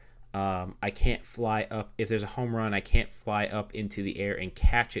 Or I can't fly up. If there's a home run, I can't fly up into the air and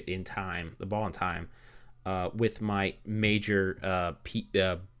catch it in time, the ball in time. With my major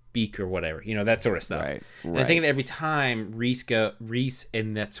beak or whatever, you know, that sort of stuff. Right. And I think that every time Reese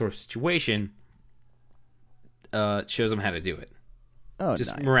in that sort of situation shows him how to do it. Oh,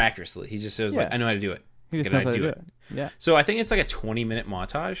 just nice. Miraculously, he just shows like, I know how to do it. He just knows how to do it. Yeah. So I think it's like a 20-minute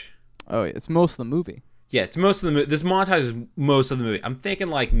montage. Oh, it's most of the movie. Yeah, it's most of the movie. This montage is most of the movie. I'm thinking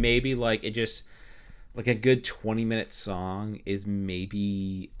like maybe like it just like a good 20-minute song is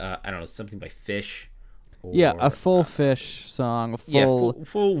maybe I don't know, something by Fish. Or, yeah, a full Fish song,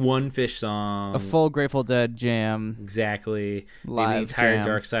 full One Fish song, a full Grateful Dead jam, exactly. Live maybe the entire jam.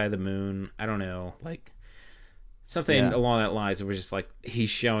 Dark Side of the Moon. I don't know, like something along that lines. It was just like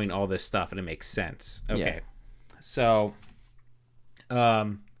he's showing all this stuff and it makes sense. Okay, so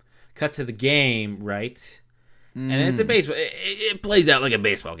cut to the game, right? And it's a baseball. It plays out like a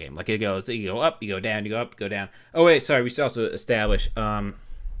baseball game. Like it goes, you go up, you go down, you go up, you go down. Oh wait, sorry. We should also establish.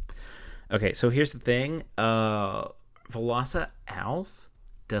 Okay, so here's the thing. Velosa Alf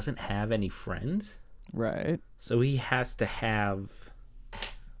doesn't have any friends. Right. So he has to have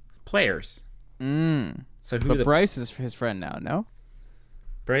players. So Bryce is his friend now, no?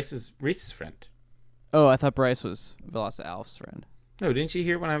 Bryce is Reese's friend. Oh, I thought Bryce was Velosa Alf's friend. No, didn't you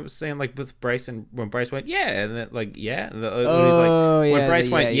hear when I was saying like with Bryce and when Bryce went and then like when Bryce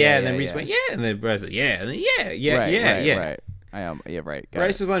went and then Reese went and then Bryce said and then Right. Right. Bryce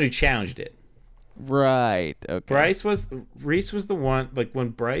was the one who challenged it. Right. Okay. Reese was the one, like when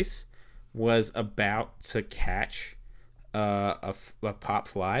Bryce was about to catch a pop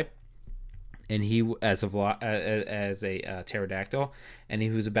fly, and he as a pterodactyl, and he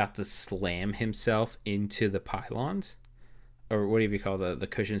was about to slam himself into the pylons, or whatever you call the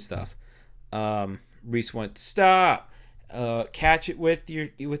cushion stuff. Reese went, stop. Catch it with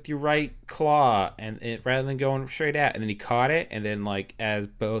your right claw, and rather than going straight at, and then he caught it, and then like as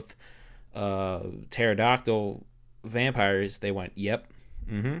both pterodactyl vampires, they went, yep,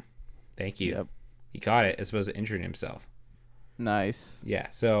 thank you. Yep. He caught it as opposed to injuring himself. Nice. Yeah.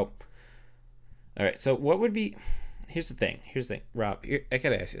 So, all right. So what would be? Here's the thing, Rob. I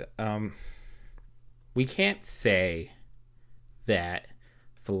gotta ask you that. We can't say that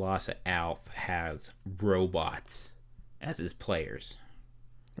Velosa Alf has robots as his players.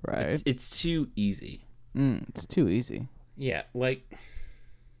 Right. It's too easy. It's too easy. Yeah, like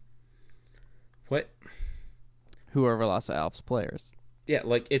what? Who are Velosa Alf's players? Yeah,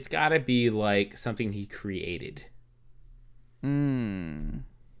 like it's got to be like something he created.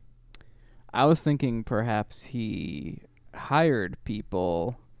 I was thinking perhaps he hired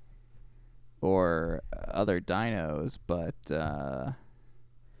people or other dinos, but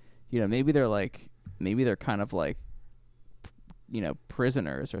maybe they're kind of like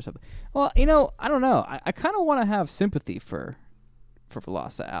prisoners or something. Well, I don't know. I kind of want to have sympathy for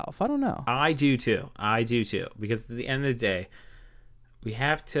Velosa-Alf. I don't know. I do too. Because at the end of the day, we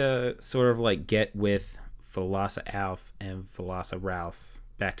have to sort of like get with Velosa-Alf and Velosa-Ralph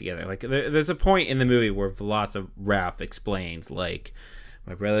back together. Like there's a point in the movie where Velosa-Ralph explains like,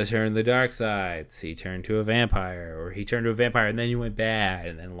 my brother turned the dark side. He turned to a vampire, or he turned to a vampire and then he went bad,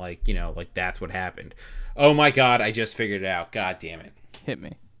 and then like that's what happened. Oh my God, I just figured it out. God damn it. Hit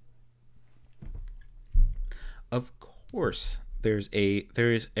me. Of course, there is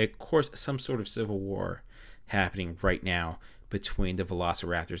some sort of civil war happening right now between the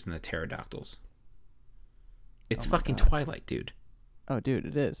Velociraptors and the pterodactyls. It's fucking God. Twilight, dude. Oh, dude,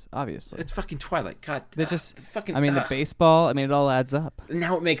 it is, obviously. It's fucking Twilight. God. They just fucking... the baseball, it all adds up.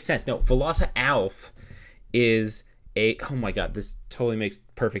 Now it makes sense. No, Velosa-Alf is a... Oh, my God, this totally makes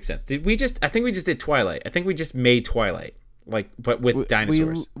perfect sense. I think we just did Twilight. I think we just made Twilight, but with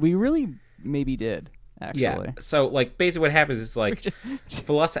dinosaurs. We really maybe did, actually. Yeah, so, basically what happens is,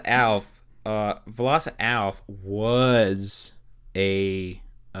 Velosa-Alf was a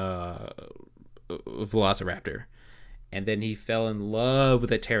velociraptor. And then he fell in love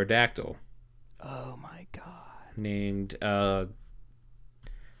with a pterodactyl. Oh my God! Named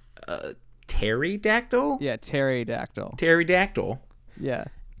pterodactyl. Yeah, pterodactyl. Pterodactyl. Yeah.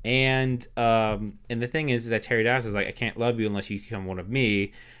 And the thing is that pterodactyl is like, I can't love you unless you become one of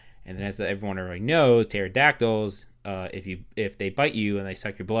me. And then as everyone already knows, pterodactyls, if they bite you and they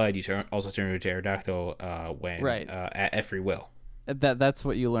suck your blood, you also turn into a pterodactyl when at free will. That's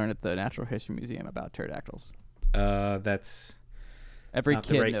what you learn at the Natural History Museum about pterodactyls. That's every not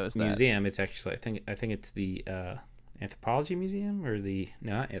kid the right knows that museum. It's actually I think it's the anthropology museum or the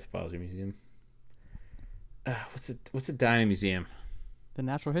not anthropology museum. What's the dino museum? The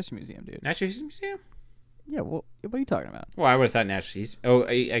Natural History Museum, dude. Natural History Museum? Yeah. Well, what are you talking about? Well, I would have thought natural history. Oh,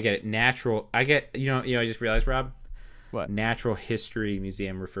 I get it. Natural. I get. I just realized, Rob. What? Natural History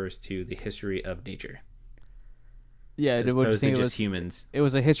Museum refers to the history of nature. Yeah, as opposed to just humans. It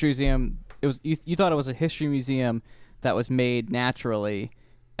was a history museum. It was you thought it was a history museum that was made naturally,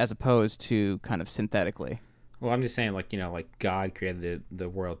 as opposed to kind of synthetically. Well, I'm just saying, God created the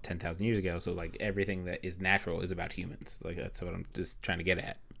world 10,000 years ago, so everything that is natural is about humans. That's what I'm just trying to get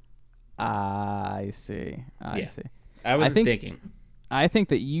at. I see. I see. I was thinking. I think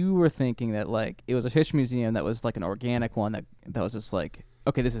that you were thinking that it was a history museum that was an organic one that was just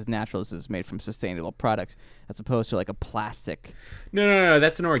okay, this is natural. This is made from sustainable products, as opposed to a plastic. No.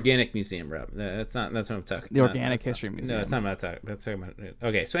 That's an organic museum, Rob. That's what I'm talking about. The Organic History Museum. No, that's not what I'm talking about.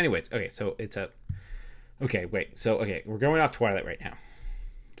 Okay, so anyways, so it's a... Okay, wait. So, we're going off Twilight right now.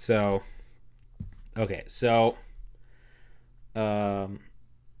 So... Okay, so...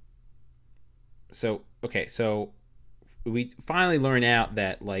 So we finally learn out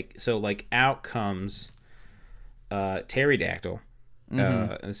that, out comes Pterodactyl.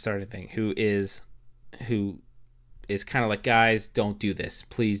 And starting thing, who is kind of like, guys, don't do this,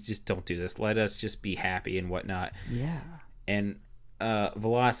 please, just don't do this, let us just be happy and whatnot. Yeah. And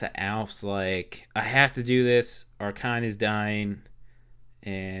Velosa-Alf's like, I have to do this, our kind is dying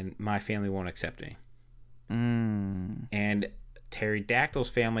and my family won't accept me. And Pterodactyl's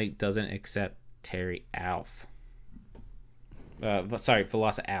family doesn't accept Terry-Alf.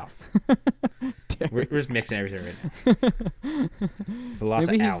 Velosa-Alf. We're just mixing everything right now.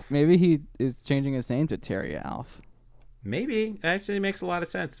 Velosa-Alf. Maybe he is changing his name to Terry-Alf. Maybe. Actually, it makes a lot of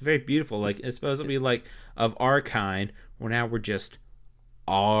sense. It's very beautiful. It's supposed to be of our kind. Well, now we're just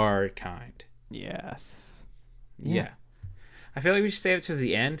our kind. Yes. Yeah. I feel like we should save it to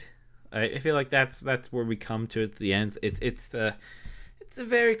the end. I feel like that's where we come to at the end. It's a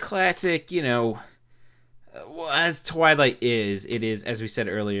very classic, well, as Twilight is, it is, as we said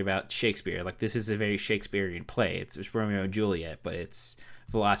earlier about Shakespeare. This is a very Shakespearean play. It's Romeo and Juliet, but it's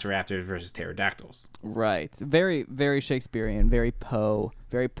velociraptors versus pterodactyls. Right. Very, very Shakespearean. Very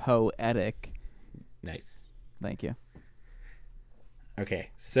poetic. Nice. Thank you. Okay,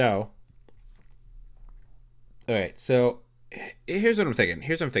 so... Alright, so... Here's what I'm thinking.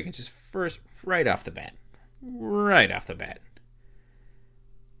 Just first, right off the bat.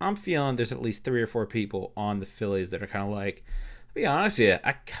 I'm feeling there's at least 3 or 4 people on the Phillies that are kind of to be honest with you,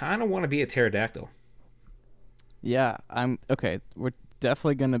 I kind of want to be a pterodactyl. Yeah, okay. We're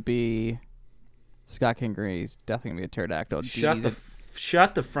definitely going to be... Scott Kingree's definitely going to be a pterodactyl. Shut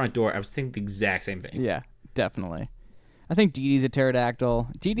the front door. I was thinking the exact same thing. Yeah, definitely. I think Dee Dee's a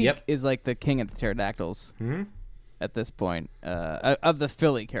pterodactyl. Dee Dee is the king of the pterodactyls. Mm-hmm. at this point of the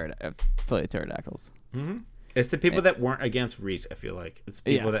Philly pterodactyls. Mm-hmm. It's the people that weren't against Reese. I feel like it's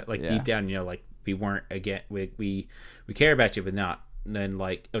people that deep down, like we weren't against. We care about you, but not. And then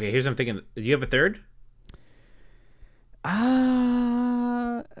okay, here's what I'm thinking. Do you have a third? Because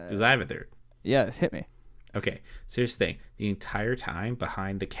I have a third. Yeah, hit me. Okay, so here's the thing. The entire time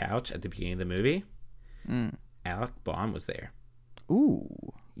behind the couch at the beginning of the movie, Alec Baum was there.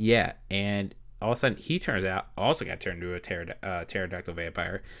 Ooh. Yeah, and all of a sudden he turns out also got turned into a pterodactyl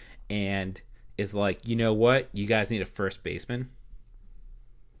vampire, and is like, you know what? You guys need a first baseman.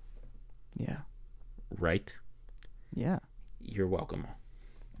 Yeah. Right? Yeah. You're welcome.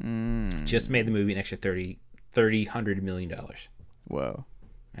 Just made the movie an extra $100 million. Whoa.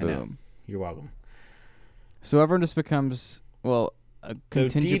 I know. You're welcome. So everyone just becomes, a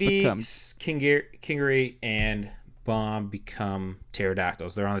contingent becomes... Kingery, and Baum become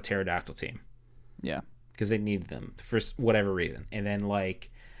pterodactyls. They're on the pterodactyl team. Yeah. Because they need them for whatever reason. And then,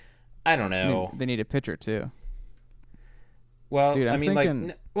 I don't know. They need a pitcher, too. Well, dude,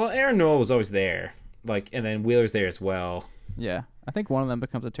 Aaron Noel was always there. And then Wheeler's there as well. Yeah. I think one of them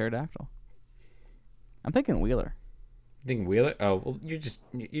becomes a pterodactyl. I'm thinking Wheeler. You think Wheeler? Oh, well, you're just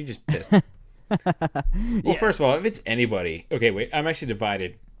pissed. Well, first of all, if it's anybody... Okay, wait. I'm actually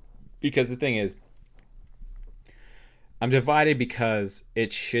divided. Because the thing is... I'm divided because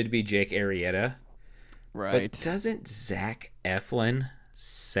it should be Jake Arrieta. Right. But doesn't Zach Eflin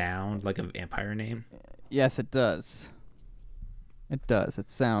sound like a vampire name? Yes, it does. It does. It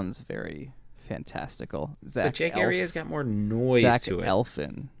sounds very fantastical. But Jake Arrieta's got more noise to it. Zach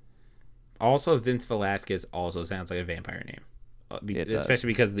Elfin. Also, Vince Velasquez also sounds like a vampire name. Especially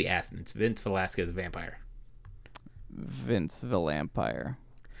because of the accents. Vince Velasquez vampire. Vince Valampire.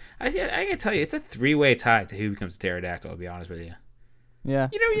 I gotta tell you, it's a three-way tie to who becomes a pterodactyl, to be honest with you. Yeah.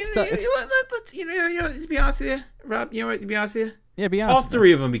 Let's to be honest with you, Rob, you know what, to be honest with you? Yeah, be honest. All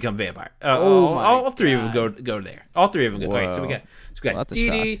three of them become vampire. All three of them go there. All three of them go. All right, so we got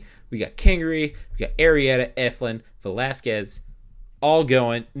Didi, we got Kingery, we got Arrieta, Eflin, Velasquez, all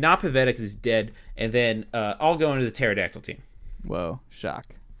going. Not Pavetta because he's dead, and then all going to the pterodactyl team. Whoa,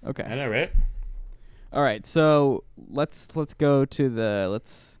 shock. Okay. I know, right? All right, so let's go to the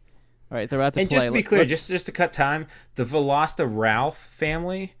All right, they're about to play. And just to be clear, just to cut time, the Velosta Ralph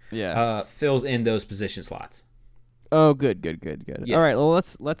family fills in those position slots. Oh, good. Yes. All right, well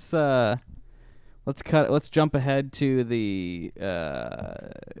let's jump ahead to the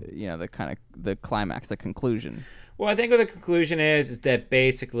the climax, the conclusion. Well, I think what the conclusion is that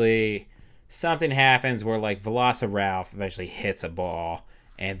basically something happens where Velosa Ralph eventually hits a ball,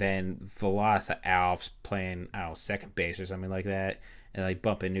 and then Velosa Alf's playing, I don't know, second base or something like that, and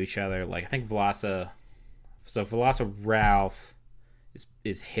bump into each other. I think Velosa Ralph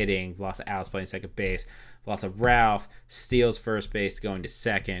is hitting, Velosa Alf's playing second base. Velosa Ralph steals first base going to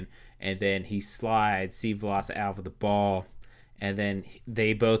second, and then he slides, see Velosa Alf with the ball, and then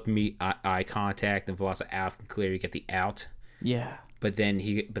they both meet eye contact, and Velosa Alf can clearly get the out. Yeah. But then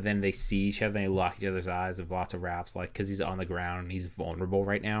they see each other and they lock each other's eyes. And Velosa Ralph's because he's on the ground and he's vulnerable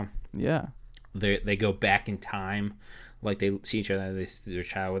right now. Yeah. They go back in time, they see each other. They're a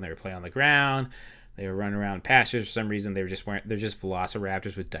child when they were playing on the ground. They were running around pastures for some reason. They're just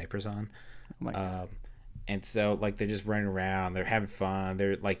Velociraptors with diapers on. Oh my God. And so they're just running around. They're having fun.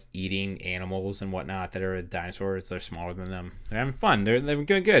 They're eating animals and whatnot that are dinosaurs. They're smaller than them. They're having fun. They're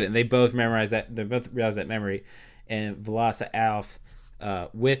doing good. And they both memorize that. They both realize that memory. And Velosa Alf,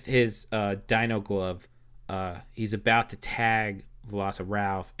 with his dino glove, he's about to tag Velosa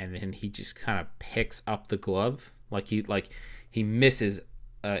Ralph, and then he just kind of picks up the glove, he misses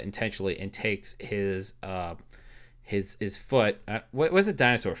intentionally and takes his foot. What is a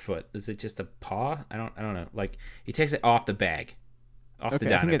dinosaur foot? Is it just a paw? I don't know. He takes it off the bag, the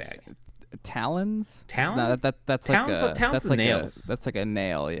dino bag. Talons? Talons? No, that's talons, that's nails. That's like a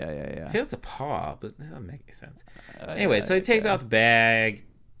nail. Yeah. I feel it's a paw, but that doesn't make any sense. Anyway, so he takes out the bag.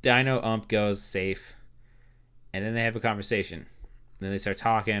 Dino Ump goes safe, and then they have a conversation. And then they start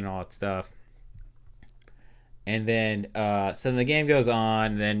talking and all that stuff. And then, so then the game goes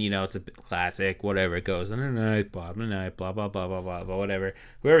on. And then it's a classic. Whatever, it goes in the night, blah blah night, blah blah blah blah blah blah. Whatever.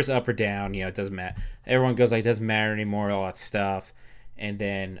 Whoever's up or down, it doesn't matter. Everyone goes it doesn't matter anymore. All that stuff. And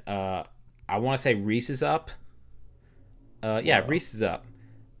then I want to say Reese is up. Reese is up.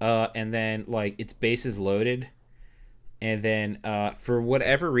 And then it's bases loaded. And then for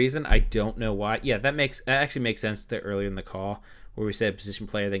whatever reason, I don't know why. Yeah, that actually makes sense that earlier in the call where we said position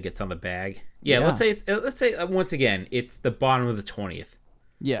player then gets on the bag. Yeah. let's say once again it's the bottom of the 20th.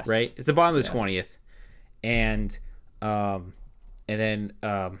 Yes. Right? It's the bottom of the 20th. And then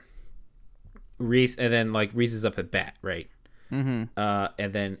Reese, and then like Reese is up at bat, right? Mm-hmm.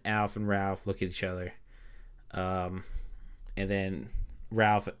 And then Alf and Ralph look at each other. And then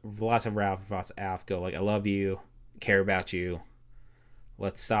Ralph, Alf go like, "I love you, care about you.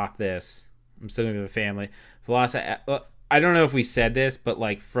 Let's stop this. I'm still gonna be with family." I don't know if we said this, but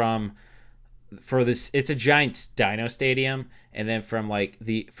like for this, it's a giant dino stadium, and then from like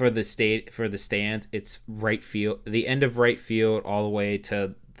for the stands, it's right field, the end of right field, all the way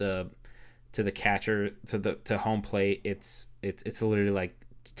to the catcher to home plate. It's literally like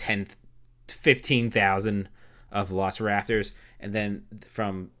 15,000 of Velociraptors, and then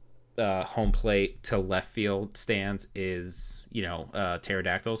from home plate to left field stands is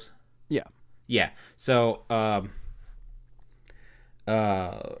pterodactyls. Yeah. So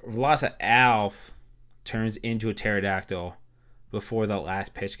Veloci Alf turns into a pterodactyl before the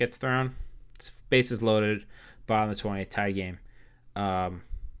last pitch gets thrown. Bases loaded, bottom of the 20th, tie game.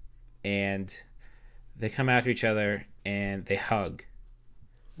 And they come after each other and they hug.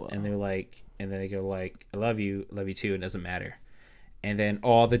 Whoa. And they're like, and then they go like, "I love you too, it doesn't matter." And then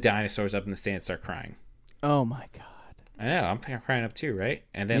all the dinosaurs up in the stands start crying. Oh my god. I know, I'm crying up too, right?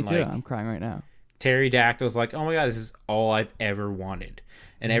 And then Me too, I'm crying right now. Pterodactyl's like, "Oh my god, this is all I've ever wanted."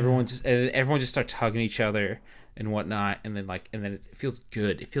 And everyone just starts hugging each other and whatnot, and then it feels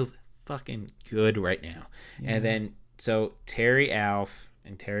good. It feels fucking good right now. Yeah. And then so Terry Alf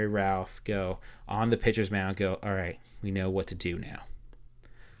and Terry Ralph go on the pitcher's mound, go, "All right, we know what to do now."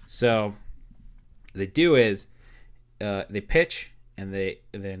 So they do is they pitch, and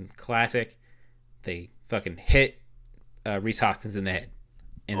then classic, they fucking hit Reese Hoskins in the head.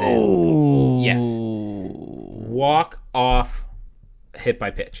 And then, yes, walk off, hit by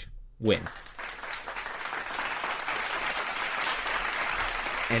pitch, win.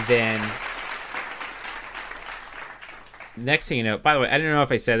 And then next thing you know, by the way, I don't know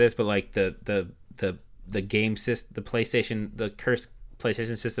if I said this, but like the game system, the PlayStation, the cursed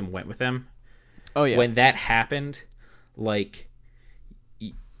PlayStation system went with them. Oh yeah. When that happened, like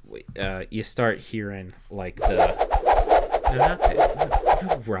you start hearing like the. No, not that.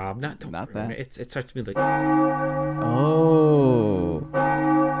 No, Rob, not that. It starts to be like, oh,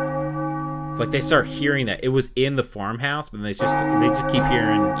 like they start hearing that. It was in the farmhouse, but they just keep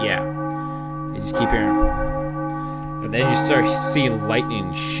hearing, they just keep hearing, and then you start seeing lightning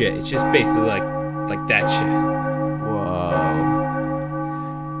and shit. It's just basically like that shit. Whoa.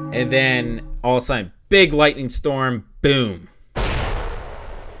 And then all of a sudden, big lightning storm, boom.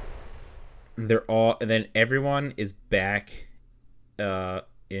 And then everyone is back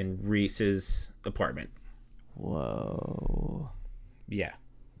in Reese's apartment. Whoa. Yeah.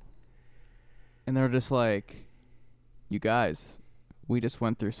 And they're just like, "You guys, we just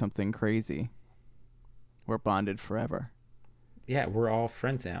went through something crazy. We're bonded forever." Yeah, we're all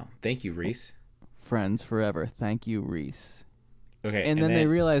friends now. Thank you, Reese. Friends forever. Thank you, Reese. Okay. And then they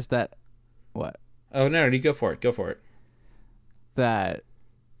realized that, what? Oh, no, you go for it. Go for it. That...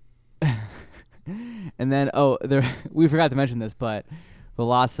 And then, we forgot to mention this, but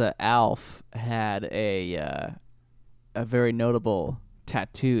Veloci Alf had a very notable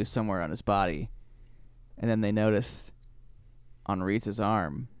tattoo somewhere on his body. And then they noticed on Reese's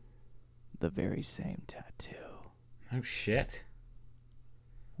arm the very same tattoo. Oh, shit.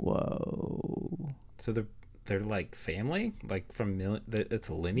 Whoa. So they're like family? Like it's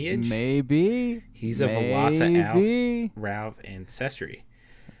a lineage? Maybe. He's a Veloci Alf, Ralph, ancestry.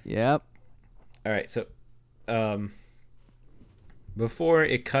 Yep. All right, so before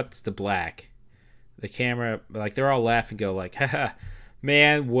it cuts to black, the camera, like, they're all laughing, go like, "Haha,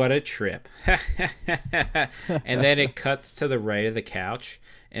 man, what a trip." And then it cuts to the right of the couch,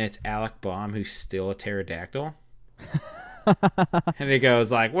 and it's Alec Baum, who's still a pterodactyl. And he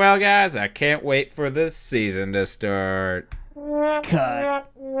goes like, "Well, guys, I can't wait for this season to start."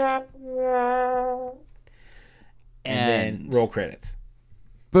 Cut. And then roll credits.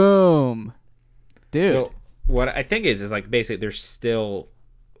 Boom. Dude. So what I think is like basically they're still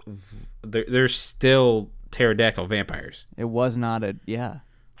pterodactyl vampires. It was not That's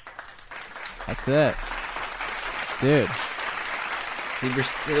it. Dude. See, we're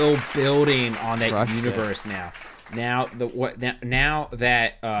still building on that universe now. Now that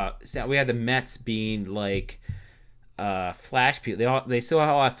we have the Mets being like Flash people. They still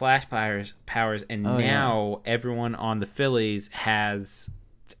all have Flash powers, and now everyone on the Phillies has.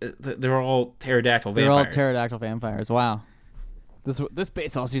 They're all pterodactyl vampires. They're all pterodactyl vampires. Wow. This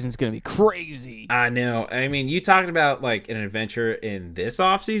baseball season is going to be crazy. I know. I mean, you talking about like an adventure in this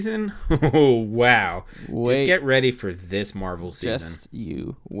offseason? Oh, wow. Just get ready for this Marvel season. Just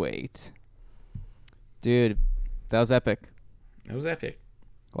you wait. Dude, that was epic. It was epic.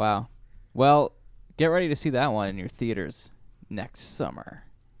 Wow. Well, get ready to see that one in your theaters next summer.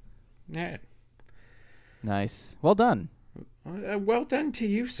 Yeah. Nice. Well done. Well done to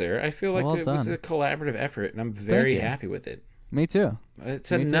you, sir. I feel like it was a collaborative effort, and I'm very happy with it. Me too.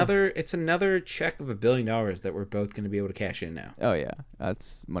 It's another check of $1 billion that we're both going to be able to cash in now. Oh yeah,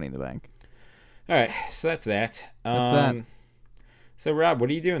 that's money in the bank. All right, so that's that. So Rob, what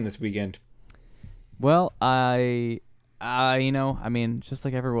are you doing this weekend? Well, just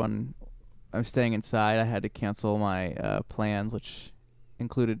like everyone, I'm staying inside. I had to cancel my plans, which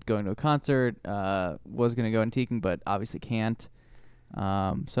included going to a concert. Was going to go antiquing, but obviously can't.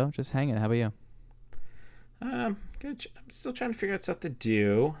 So just hanging. How about you? Good. I'm still trying to figure out stuff to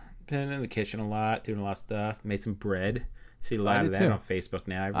do. Been in the kitchen a lot, doing a lot of stuff. Made some bread. See a lot of that on Facebook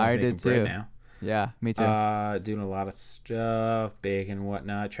now. Everyone's making bread now. Yeah, me too. Doing a lot of stuff, baking and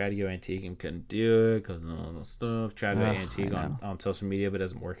whatnot. Tried to go antiquing, couldn't do it because of all the stuff. Tried to go antique on social media, but it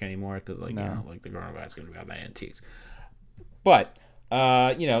doesn't work anymore because the coronavirus is going to be on the antiques. But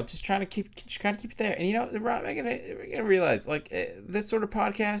just trying to keep it there. And Rob, I gotta realize, this sort of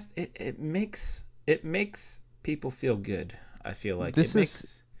podcast, it makes people feel good. I feel like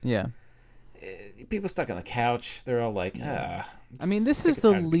people stuck on the couch, they're all like, this is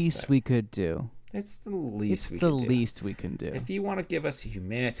the least we could do. It's the least we can do. If you want to give us a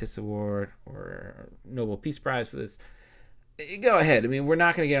Humanitas Award or Nobel Peace Prize for this, go ahead. We're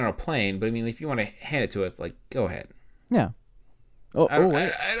not going to get on a plane, but if you want to hand it to us, go ahead. Yeah. Wait.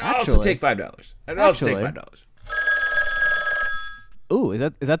 I'd also take $5. I'd also take $5. Ooh,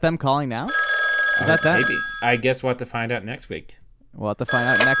 is that them calling now? Is that them? Maybe. I guess we'll have to find out next week. We'll have to find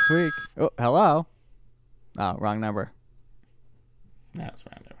out next week. Oh, hello. Oh, wrong number. No, it's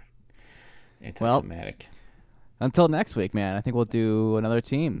wrong number. Anti-climatic. Well, until next week, man. I think we'll do another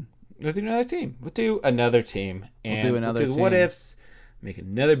team. And we'll do the what ifs. Make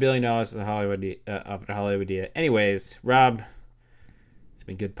another $1 billion of the Hollywood idea. Anyways, Rob, it's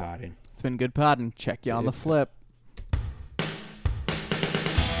been good podding. Check you on the flip.